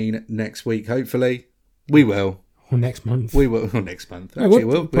again next week, hopefully. We will. Or next month. We will. Or next month. Actually,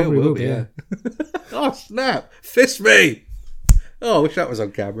 we'll be, yeah. Oh, snap. Fist me. Oh, I wish that was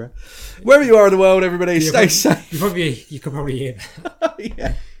on camera. Wherever you are in the world, everybody, stay safe. You can probably hear that.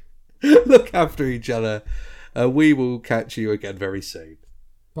 Yeah. Look after each other. We will catch you again very soon.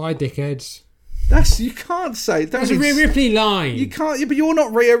 Bye, dickheads. You can't say. That's a Rhea Ripley line. You can't. But you're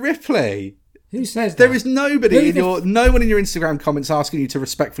not Rhea Ripley. Who says that? There is no one in your Instagram comments asking you to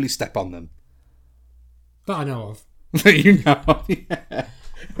respectfully step on them. That I know of. You know of, yeah.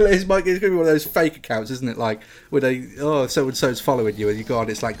 Well, it's going to be one of those fake accounts, isn't it? Like, where so and so's following you, and you go on,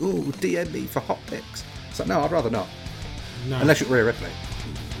 it's like, DM me for hot pics. It's like, no, I'd rather not. No. Unless you're Rhea Ripley.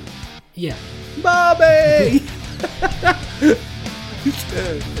 Yeah. Bobby!